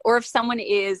oil brand, or if someone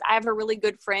I have a really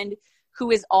good friend who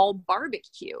is all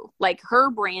barbecue, like her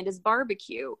brand is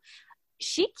barbecue.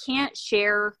 She can't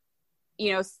share,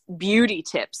 beauty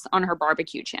tips on her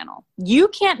barbecue channel. You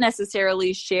can't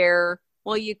necessarily share,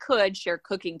 well, you could share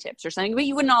cooking tips or something, but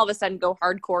you wouldn't all of a sudden go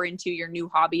hardcore into your new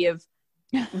hobby of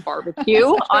barbecue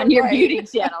on your beauty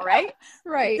channel, right?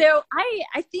 Right. So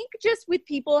I think just with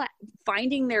people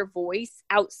finding their voice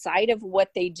outside of what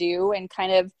they do and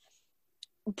kind of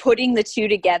putting the two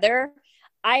together,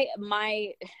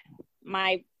 my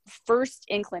first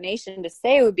inclination to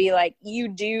say would be like,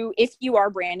 if you are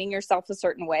branding yourself a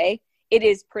certain way, it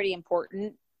is pretty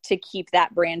important to keep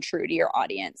that brand true to your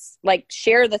audience. Like,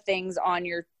 share the things on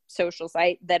your social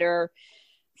site that are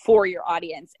for your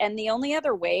audience. And the only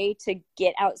other way to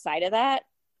get outside of that,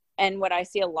 and what I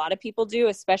see a lot of people do,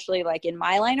 especially like in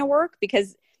my line of work,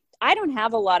 because I don't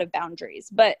have a lot of boundaries,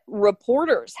 but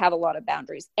reporters have a lot of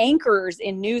boundaries. Anchors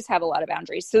in news have a lot of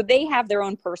boundaries. So they have their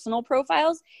own personal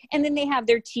profiles, and then they have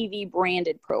their TV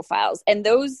branded profiles. And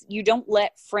those, you don't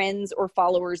let friends or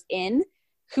followers in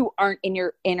who aren't in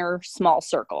your inner small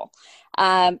circle.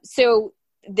 So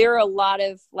there are a lot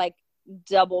of like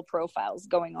double profiles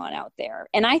going on out there.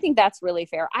 And I think that's really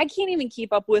fair. I can't even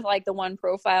keep up with like the one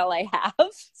profile I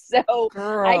have. So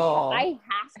I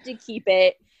have to keep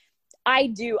it.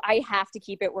 I have to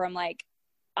keep it where I'm like,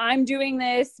 I'm doing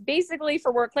this basically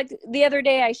for work. Like the other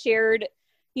day I shared,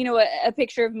 a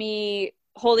picture of me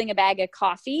holding a bag of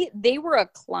coffee. They were a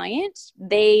client.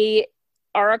 They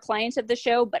are a client of the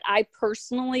show, but I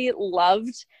personally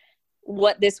loved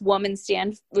what this woman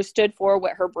stood for,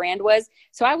 what her brand was.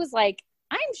 So I was like,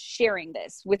 I'm sharing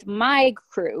this with my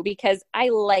crew because I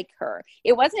like her.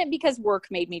 It wasn't because work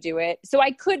made me do it. So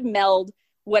I could meld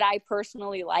what I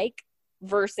personally like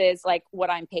versus like what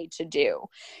I'm paid to do.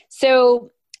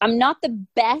 So I'm not the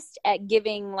best at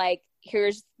giving like,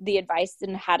 here's the advice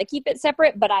and how to keep it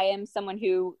separate, but I am someone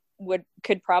who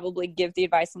could probably give the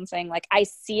advice on saying like, I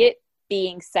see it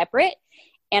being separate.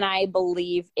 And I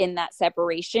believe in that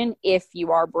separation if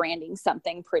you are branding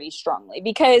something pretty strongly,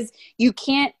 because you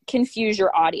can't confuse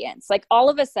your audience. Like all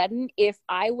of a sudden, if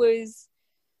I was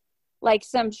like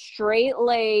some straight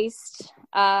laced,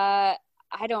 I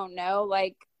don't know,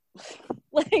 like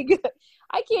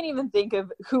I can't even think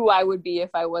of who I would be if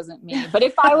I wasn't me. But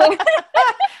if I would,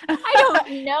 I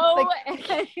don't know.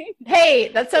 Like, hey,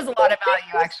 that says a lot about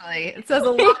you, actually. It says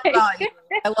a lot about you.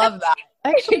 I love that.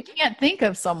 I actually can't think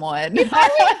of someone. If I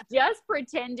was just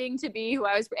pretending to be who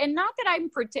I was, and not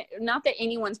that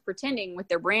anyone's pretending with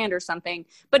their brand or something,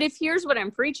 but if here's what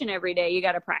I'm preaching every day, you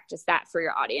got to practice that for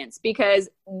your audience, because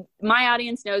my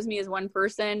audience knows me as one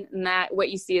person, and that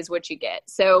what you see is what you get.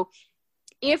 So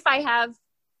if I have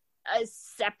a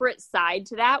separate side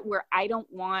to that where I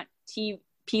don't want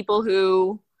people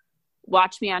who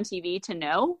watch me on TV to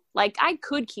know, like I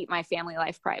could keep my family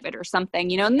life private or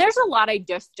something, and there's a lot I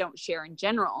just don't share in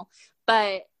general.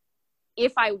 But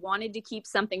if I wanted to keep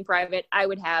something private, I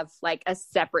would have like a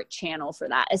separate channel for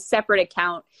that, a separate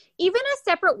account, even a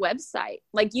separate website.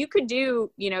 Like you could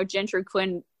do, Gentry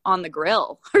Quinn on the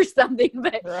grill or something,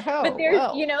 but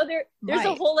there's there's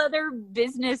a whole other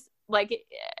business, like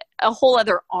a whole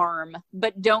other arm,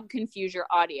 but don't confuse your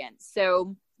audience.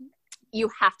 So you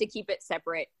have to keep it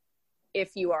separate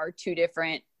if you are two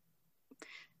different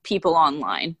people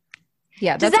online.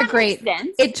 Yeah, that's a great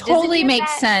sense. It totally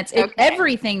makes sense. Okay.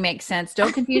 Everything makes sense.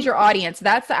 Don't confuse your audience.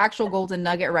 That's the actual golden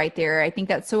nugget right there. I think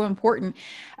that's so important.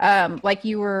 Like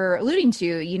you were alluding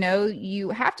to, you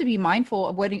have to be mindful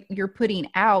of what you're putting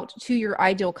out to your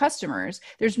ideal customers.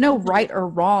 There's no right or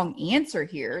wrong answer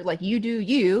here. Like you do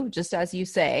you, just as you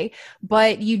say,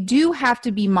 but you do have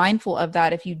to be mindful of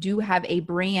that if you do have a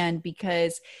brand,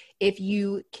 because if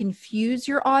you confuse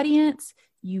your audience,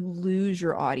 you lose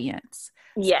your audience.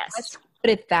 Yes. So let's put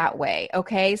it that way.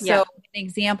 Okay. So an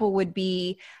example would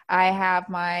be, I have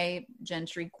my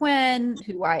Gentry Quinn,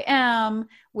 who I am,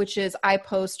 which is I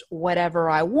post whatever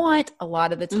I want. A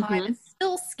lot of the time it's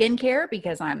still skincare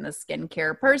because I'm the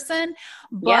skincare person,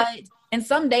 but And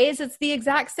some days it's the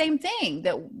exact same thing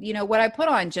that, you know, what I put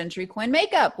on Gentry Quinn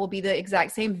makeup will be the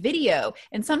exact same video.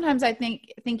 And sometimes I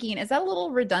thinking, is that a little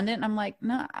redundant? And I'm like,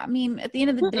 no, I mean, at the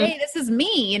end of the day, this is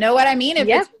me. You know what I mean? If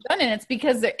it's redundant, it's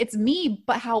because it's me.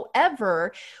 But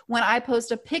however, when I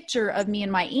post a picture of me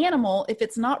and my animal, if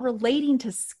it's not relating to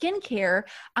skincare,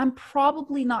 I'm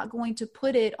probably not going to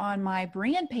put it on my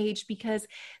brand page because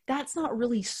that's not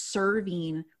really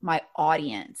serving my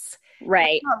audience.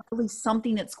 Right. That's not really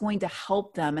something that's going to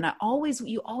help them. And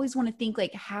you always want to think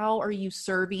like, how are you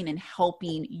serving and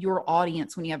helping your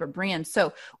audience when you have a brand?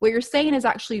 So what you're saying is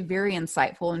actually very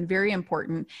insightful and very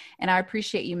important. And I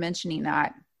appreciate you mentioning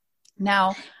that.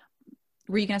 Now,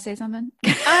 were you going to say something?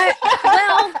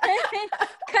 Well,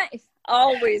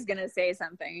 always going to say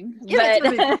something. Give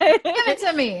it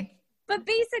to me. But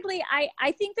basically,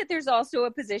 I think that there's also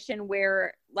a position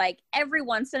where, like, every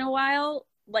once in a while,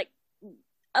 like,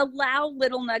 allow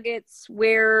little nuggets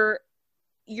where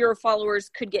your followers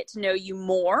could get to know you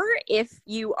more if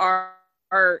you are,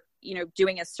 you know,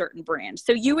 doing a certain brand.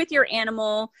 So you with your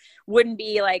animal wouldn't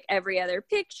be like every other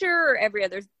picture or every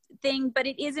other thing, but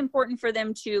it is important for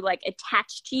them to like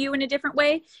attach to you in a different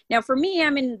way. Now, for me,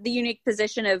 I'm in the unique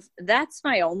position of that's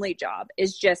my only job,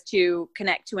 is just to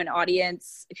connect to an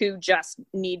audience who just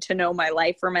need to know my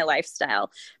life or my lifestyle.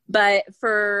 But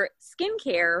for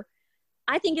skincare,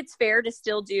 I think it's fair to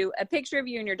still do a picture of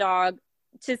you and your dog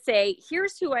to say,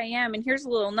 here's who I am and here's a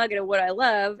little nugget of what I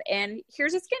love and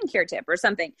here's a skincare tip or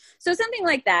something. So something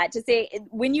like that to say,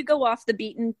 when you go off the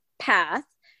beaten path,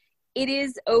 it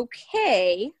is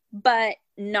okay, but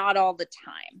not all the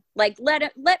time. Like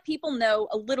let people know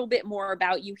a little bit more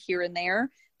about you here and there,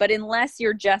 but unless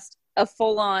you're just a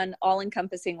full-on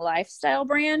all-encompassing lifestyle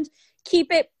brand,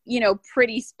 keep it, you know,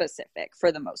 pretty specific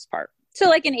for the most part. So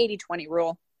like an 80-20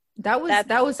 rule. That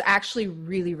was actually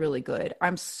really, really good.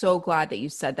 I'm so glad that you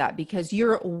said that because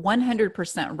you're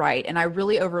 100% right. And I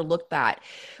really overlooked that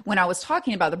when I was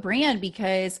talking about the brand,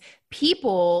 because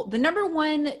the number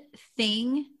one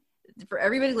thing for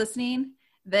everybody listening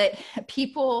that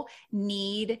people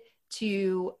need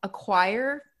to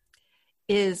acquire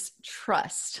is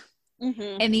trust.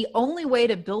 Mm-hmm. And the only way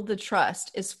to build the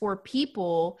trust is for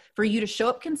you to show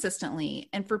up consistently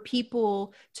and for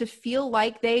people to feel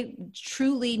like they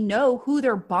truly know who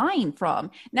they're buying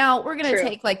from. Now, we're going to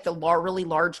take like the really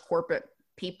large corporate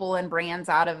people and brands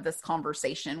out of this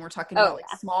conversation. We're talking about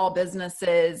like small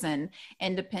businesses and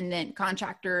independent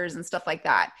contractors and stuff like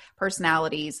that,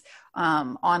 personalities,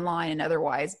 online and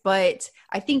otherwise. But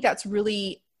I think that's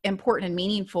really important and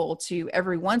meaningful to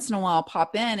every once in a while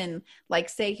pop in and like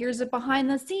say, here's a behind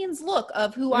the scenes look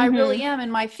of who I really am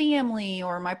and my family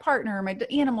or my partner or my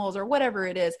animals or whatever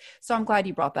it is. So I'm glad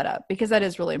you brought that up because that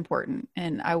is really important.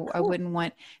 And I wouldn't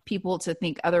want people to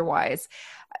think otherwise.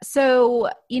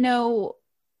 So, you know,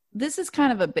 this is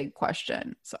kind of a big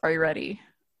question. So are you ready?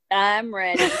 I'm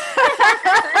ready.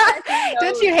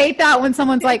 Don't you hate that when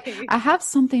someone's like, I have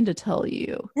something to tell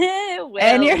you. Well,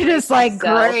 and you're just like,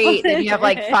 great. And you have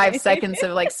like 5 seconds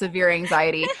of like severe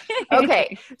anxiety.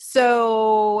 Okay.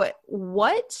 So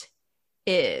what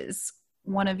is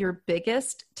one of your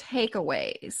biggest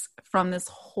takeaways from this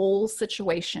whole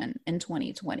situation in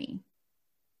 2020?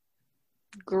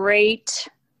 Great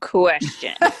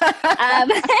question.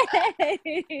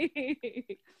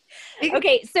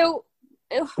 Okay. So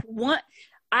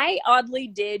I oddly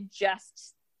did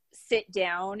just sit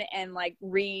down and like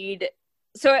read.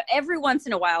 So every once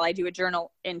in a while I do a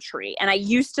journal entry, and I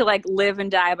used to like live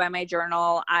and die by my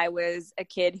journal. I was a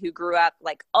kid who grew up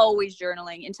like always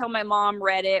journaling until my mom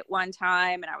read it one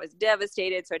time and I was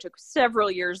devastated. So I took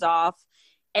several years off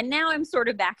and now I'm sort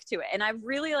of back to it. And I've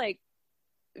really like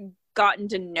gotten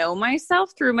to know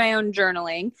myself through my own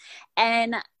journaling.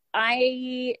 And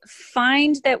I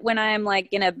find that when I'm like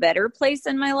in a better place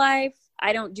in my life,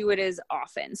 I don't do it as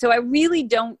often. So I really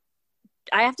don't,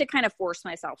 I have to kind of force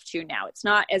myself to now. It's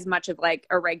not as much of like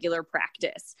a regular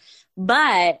practice,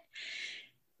 but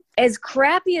as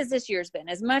crappy as this year's been,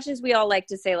 as much as we all like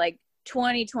to say like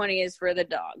 2020 is for the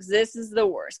dogs, this is the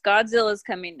worst, Godzilla's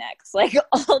coming next, like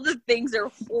all the things are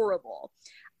horrible.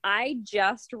 I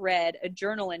just read a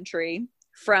journal entry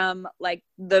from like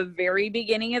the very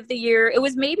beginning of the year. It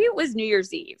was New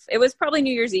Year's Eve. It was probably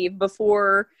New Year's Eve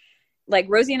before, like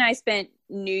Rosie and I spent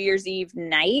New Year's Eve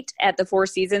night at the Four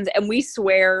Seasons, and we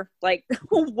swear like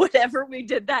whatever we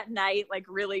did that night, like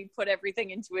really put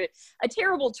everything into it, a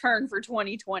terrible turn for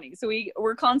 2020. So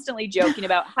we're constantly joking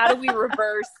about how do we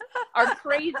reverse our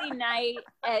crazy night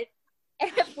at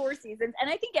Four Seasons. And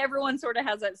I think everyone sort of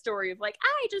has that story of like,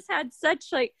 I just had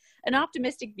such like an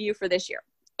optimistic view for this year.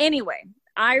 Anyway,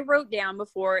 I wrote down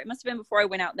it must have been before I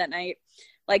went out that night,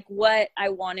 like what I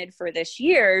wanted for this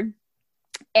year.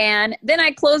 And then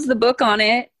I closed the book on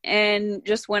it and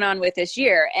just went on with this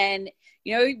year. And,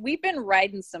 you know, we've been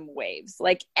riding some waves,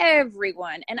 like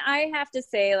everyone. And I have to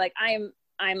say, like,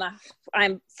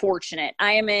 I'm fortunate.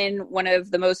 I am in one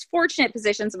of the most fortunate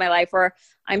positions in my life where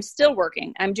I'm still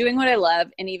working. I'm doing what I love.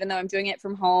 And even though I'm doing it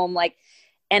from home, like,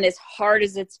 and as hard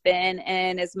as it's been,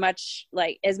 and as much,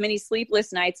 like, as many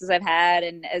sleepless nights as I've had,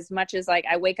 and as much as, like,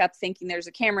 I wake up thinking there's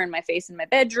a camera in my face in my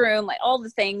bedroom, like all the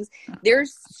things,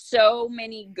 there's so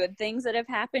many good things that have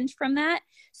happened from that.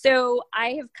 So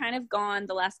I have kind of gone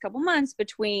the last couple months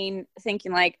between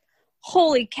thinking like,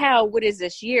 holy cow, what is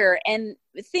this year? And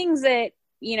things that,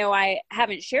 you know, I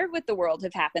haven't shared with the world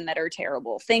have happened that are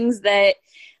terrible. Things that,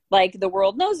 like, the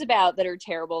world knows about that are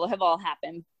terrible have all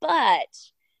happened. But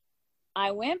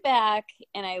I went back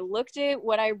and I looked at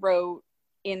what I wrote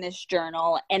in this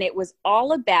journal, and it was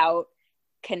all about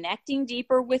connecting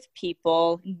deeper with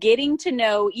people, getting to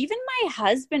know even my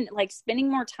husband, like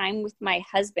spending more time with my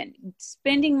husband,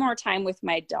 spending more time with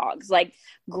my dogs, like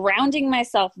grounding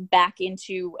myself back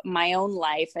into my own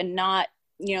life and not,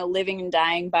 you know, living and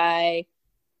dying by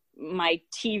my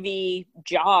TV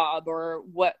job or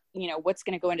what, you know, what's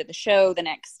going to go into the show the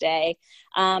next day.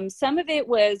 Some of it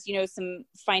was, you know, some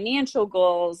financial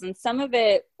goals, and some of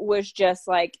it was just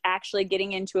like actually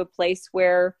getting into a place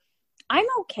where I'm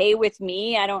okay with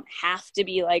me. I don't have to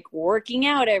be like working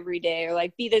out every day or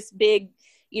like be this big,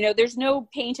 you know, there's no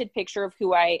painted picture of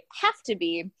who I have to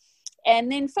be.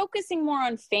 And then focusing more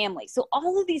on family. So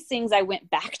all of these things I went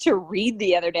back to read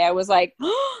the other day. I was like,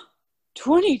 oh,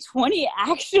 2020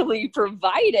 actually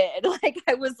provided. Like,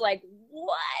 I was like,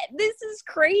 what? This is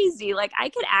crazy. Like, I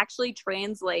could actually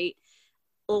translate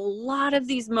a lot of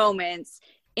these moments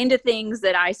into things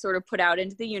that I sort of put out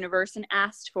into the universe and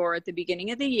asked for at the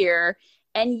beginning of the year.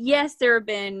 And yes, there have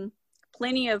been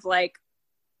plenty of, like,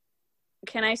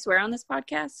 can I swear on this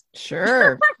podcast?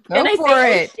 Sure. Can I Go for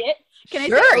say, it. oh shit? Can I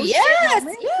Sure. say, oh Yes. shit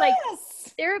moments? Yes. Like,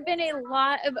 there have been a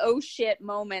lot of oh shit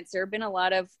moments. There have been a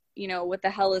lot of, you know, what the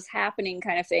hell is happening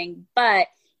kind of thing. But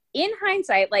in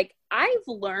hindsight, like, I've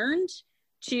learned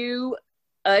to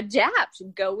adapt,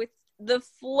 go with the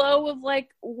flow of like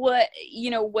what,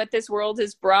 you know, what this world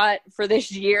has brought for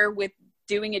this year with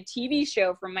doing a TV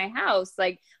show from my house.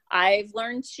 Like, I've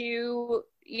learned to,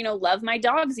 you know, love my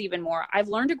dogs even more. I've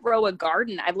learned to grow a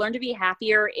garden. I've learned to be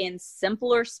happier in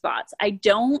simpler spots. I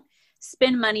don't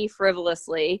spend money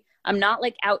frivolously. I'm not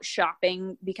like out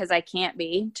shopping because I can't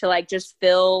be, to like just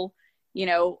fill, you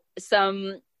know,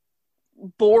 some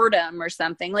boredom or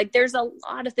something. Like, there's a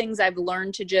lot of things I've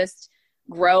learned to just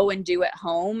grow and do at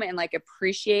home and like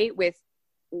appreciate with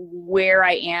where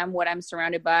I am, what I'm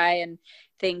surrounded by and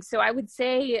things. So I would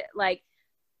say, like,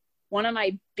 one of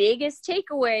my biggest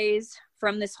takeaways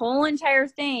from this whole entire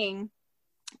thing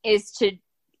is to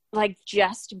like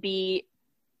just be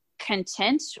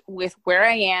content with where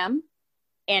I am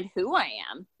and who I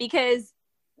am, because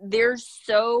there's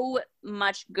so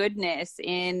much goodness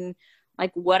in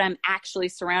like what I'm actually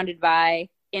surrounded by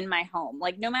in my home.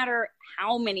 Like, no matter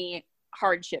how many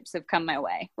hardships have come my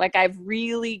way, like, I've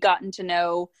really gotten to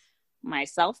know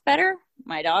myself better,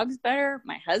 my dogs better,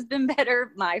 my husband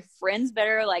better, my friends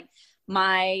better. Like,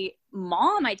 my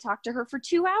mom, I talked to her for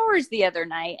 2 hours the other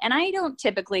night, and I don't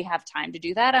typically have time to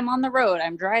do that. I'm on the road,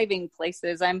 I'm driving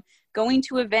places, I'm going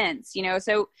to events, you know.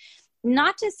 So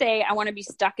not to say I want to be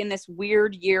stuck in this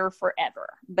weird year forever,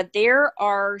 but there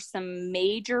are some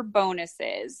major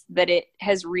bonuses that it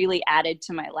has really added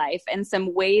to my life, and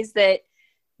some ways that,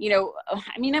 you know,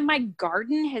 I mean, my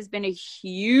garden has been a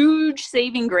huge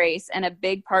saving grace and a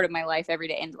big part of my life every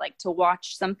day. And like, to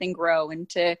watch something grow and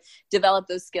to develop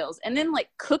those skills. And then like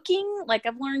cooking, like,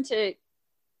 I've learned to,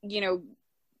 you know,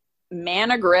 man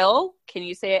a grill. Can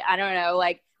you say it? I don't know.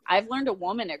 Like, I've learned to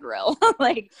woman a grill.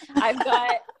 Like, I've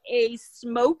got a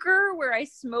smoker where I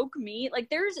smoke meat. Like,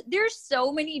 there's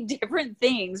so many different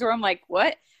things where I'm like,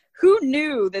 what? Who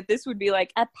knew that this would be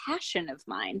like a passion of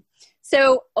mine?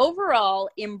 So overall,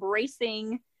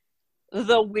 embracing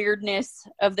the weirdness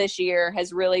of this year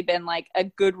has really been like a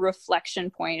good reflection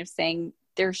point of saying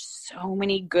there's so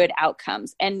many good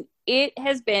outcomes. And it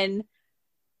has been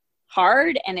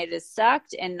hard, and it has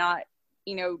sucked, and not,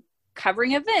 you know,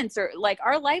 covering events, or like,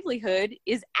 our livelihood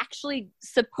is actually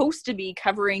supposed to be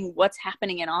covering what's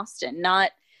happening in Austin,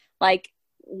 not like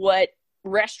what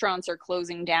restaurants are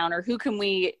closing down or who can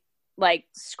we like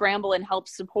scramble and help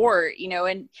support, you know.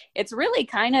 And it's really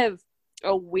kind of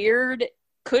a weird,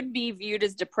 could be viewed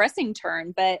as depressing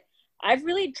turn, but I've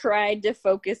really tried to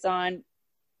focus on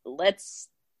let's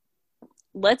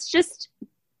just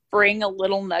bring a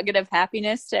little nugget of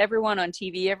happiness to everyone on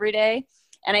TV every day.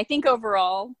 And I think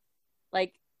overall,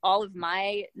 like all of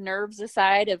my nerves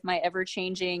aside of my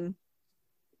ever-changing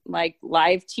like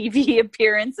live TV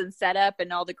appearance and setup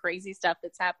and all the crazy stuff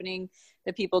that's happening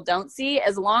that people don't see,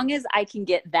 as long as I can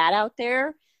get that out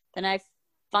there, then I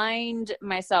find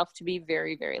myself to be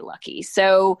very, very lucky.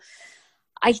 So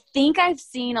I think I've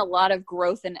seen a lot of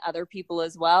growth in other people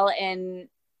as well, and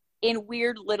in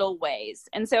weird little ways.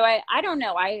 And so I don't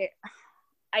know. I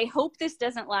hope this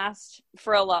doesn't last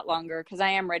for a lot longer, because I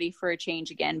am ready for a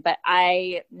change again. But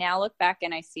I now look back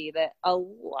and I see that a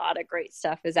lot of great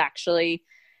stuff has actually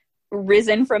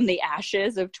risen from the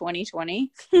ashes of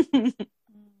 2020.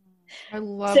 I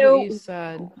love what you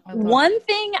said. One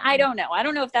thing, I don't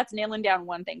know if that's nailing down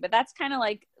one thing, but that's kind of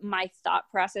like my thought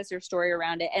process or story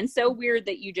around it. And so weird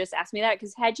that you just asked me that,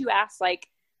 because had you asked like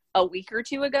a week or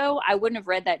two ago, I wouldn't have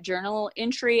read that journal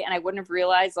entry, and I wouldn't have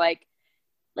realized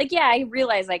yeah, I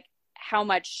realized like how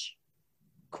much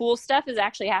cool stuff has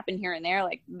actually happened here and there,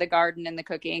 like the garden and the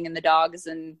cooking and the dogs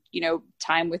and, you know,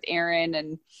 time with Aaron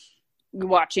and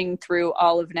watching through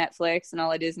all of Netflix and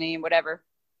all of Disney and whatever.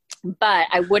 But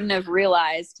I wouldn't have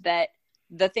realized that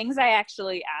the things I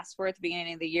actually asked for at the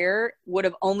beginning of the year would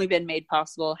have only been made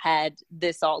possible had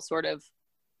this all sort of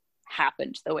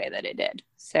happened the way that it did.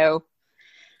 So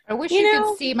I wish you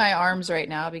could see my arms right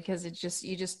now, because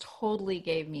you just totally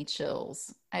gave me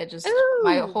chills.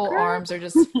 My whole arms are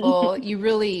just full. You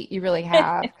really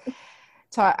have.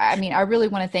 So, I mean, I really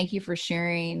want to thank you for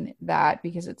sharing that,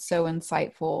 because it's so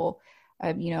insightful,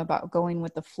 you know, about going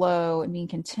with the flow and being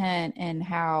content, and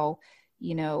how,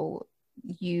 you know,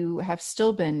 you have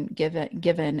still been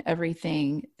given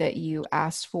everything that you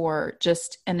asked for,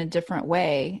 just in a different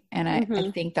way. And I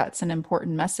think that's an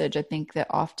important message. I think that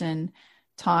often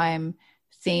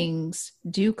things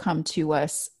do come to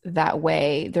us that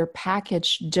way. They're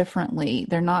packaged differently.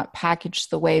 They're not packaged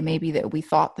the way maybe that we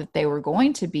thought that they were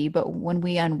going to be, but when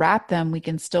we unwrap them, we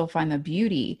can still find the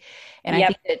beauty. And I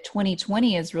think that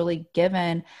 2020 has really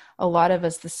given a lot of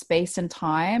us the space and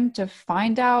time to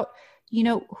find out, you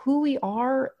know, who we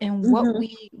are and what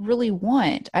we really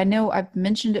want. I know I've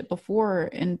mentioned it before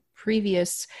in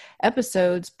previous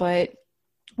episodes, but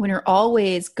when you're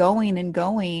always going and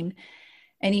going,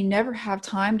 and you never have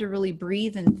time to really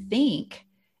breathe and think,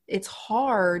 it's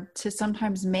hard to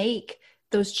sometimes make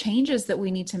those changes that we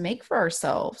need to make for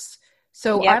ourselves.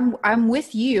 So I'm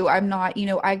with you. I'm not, you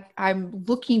know, I'm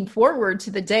looking forward to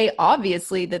the day,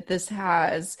 obviously, that this,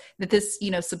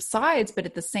 you know, subsides, but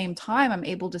at the same time, I'm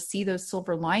able to see those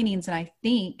silver linings. And I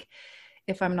think,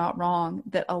 if I'm not wrong,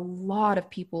 that a lot of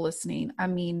people listening, I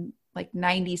mean, like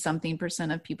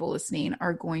 90-something% of people listening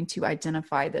are going to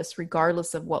identify this,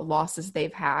 regardless of what losses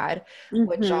they've had,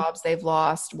 what jobs they've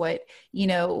lost, what, you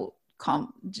know,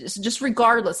 just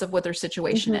regardless of what their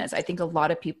situation is. I think a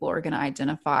lot of people are going to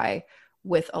identify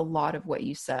with a lot of what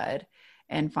you said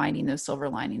and finding those silver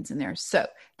linings in there. So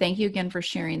thank you again for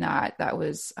sharing that. That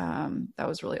was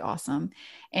really awesome.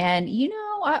 And, you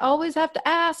know, I always have to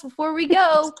ask before we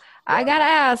go, I got to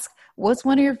ask, what's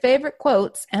one of your favorite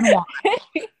quotes and why?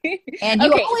 And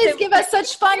you always give us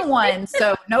such fun ones.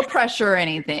 So no pressure or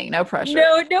anything. No pressure.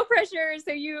 No pressure.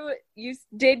 So you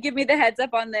did give me the heads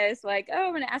up on this, like, oh,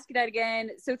 I'm going to ask you that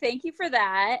again. So thank you for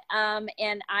that.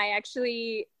 And I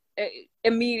actually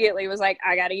immediately was like,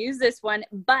 I got to use this one.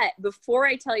 But before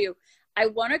I tell you, I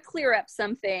want to clear up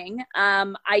something.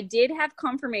 I did have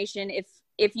confirmation.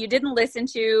 If you didn't listen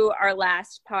to our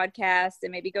last podcast,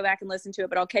 and maybe go back and listen to it,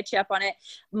 but I'll catch you up on it.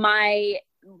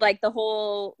 The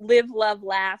whole live, love,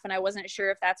 laugh. And I wasn't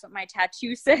sure if that's what my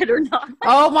tattoo said or not.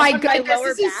 Oh my goodness.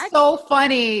 This is so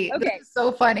funny. Okay. This is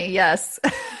so funny. Yes.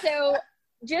 So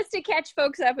just to catch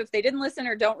folks up, if they didn't listen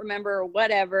or don't remember or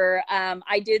whatever,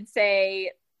 I did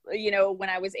say, you know, when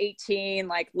I was 18,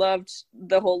 like, loved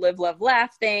the whole live, love,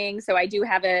 laugh thing. So I do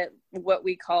have what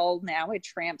we call now a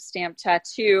tramp stamp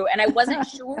tattoo. And I wasn't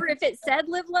sure if it said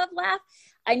live, love, laugh.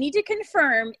 I need to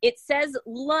confirm. It says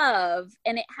love,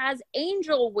 and it has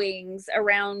angel wings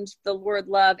around the word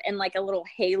love and like a little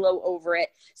halo over it.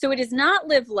 So it is not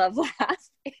live, love, laugh.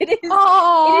 It is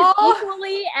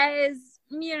equally as,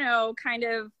 you know, kind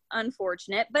of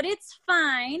unfortunate, but it's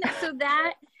fine. So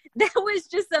that was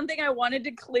just something I wanted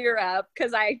to clear up,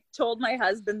 because I told my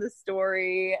husband the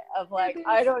story of like,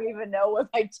 I don't even know what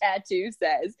my tattoo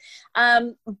says.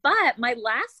 But my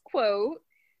last quote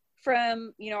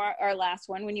from, you know, our last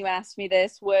one, when you asked me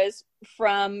this, was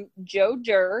from Joe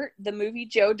Dirt, the movie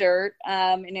Joe Dirt.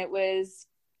 And it was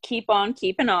keep on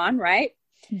keeping on, right?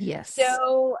 Yes.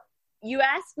 So you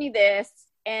asked me this,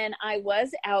 and I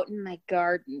was out in my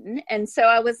garden. And so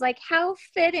I was like, how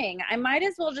fitting. I might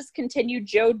as well just continue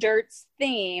Joe Dirt's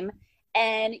theme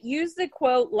and use the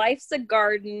quote, "Life's a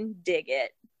garden, dig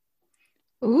it."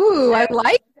 Ooh, so, I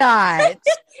like that.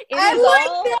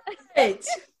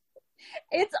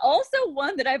 It's also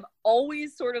one that I've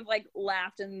always sort of like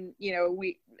laughed, and, you know,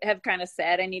 we have kind of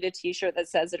said, I need a t-shirt that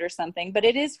says it or something, but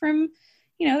it is from,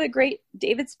 you know, the great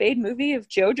David Spade movie of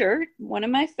Joe Dirt, one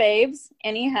of my faves.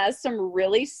 And he has some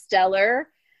really stellar,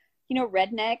 you know,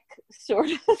 redneck sort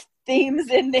of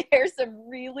themes in there, some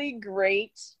really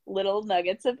great little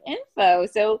nuggets of info.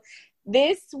 So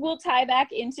this will tie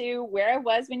back into where I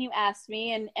was when you asked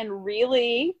me, and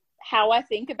really how I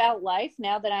think about life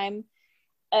now that I'm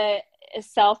a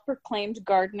self-proclaimed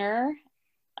gardener.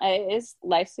 Is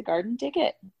life's a garden, dig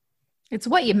it. It's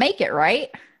what you make it, right?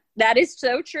 That is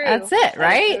so true. That's it,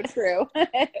 right? So true.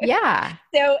 Yeah.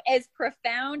 So as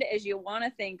profound as you want to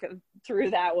think of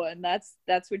through that one, that's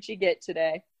what you get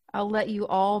today. I'll let you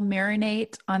all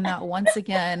marinate on that once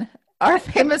again. Our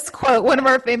famous quote, one of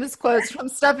our famous quotes from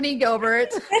Stephanie Gilbert,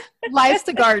 "Life's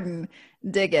a garden,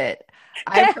 dig it."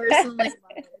 I personally love it.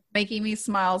 It's making me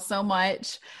smile so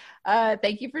much.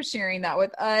 Thank you for sharing that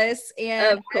with us.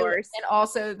 And of course. And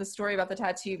also the story about the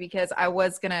tattoo, because I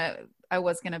was gonna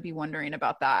be wondering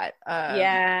about that.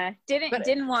 Yeah.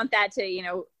 Didn't want that to, you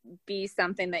know, be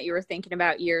something that you were thinking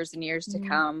about years and years to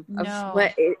come. No.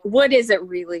 What does it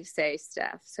really say,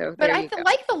 Steph? So, but I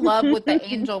like the love with the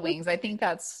angel wings. I think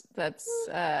that's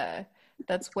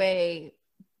way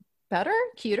better,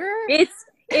 cuter.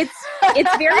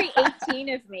 It's very 18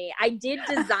 of me. I did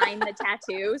design the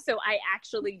tattoo, so I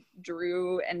actually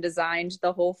drew and designed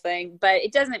the whole thing, but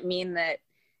it doesn't mean that,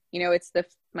 you know, it's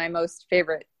my most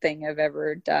favorite thing I've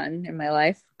ever done in my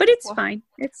life, but it's fine.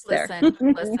 It's listen,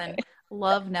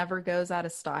 love never goes out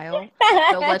of style.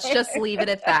 So let's just leave it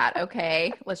at that.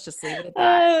 Okay. Let's just leave it at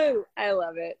that. Oh, I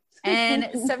love it. And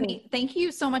Stephanie, thank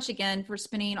you so much again for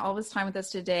spending all this time with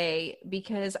us today,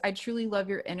 because I truly love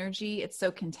your energy. It's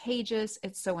so contagious.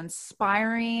 It's so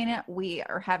inspiring. We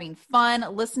are having fun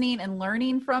listening and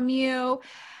learning from you.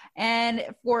 And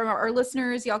for our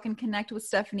listeners, y'all can connect with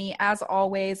Stephanie as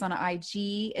always on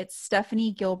IG. It's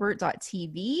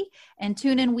stephaniegilbert.tv, and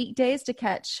tune in weekdays to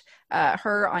catch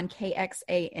her on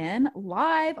KXAN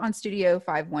live on Studio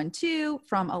 512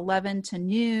 from 11 to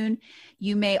noon.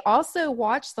 You may also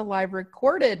watch the live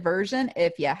recorded version,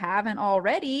 if you haven't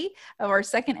already, of our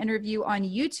second interview on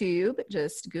YouTube.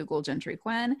 Just Google Gentry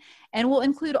Quinn, and we'll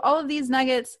include all of these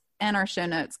nuggets and our show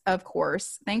notes, of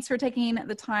course. Thanks for taking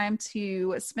the time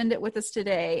to spend it with us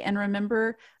today. And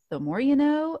remember, the more you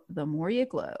know, the more you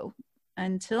glow.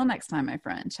 Until next time, my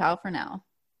friend. Ciao for now.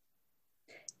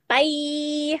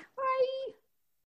 Bye.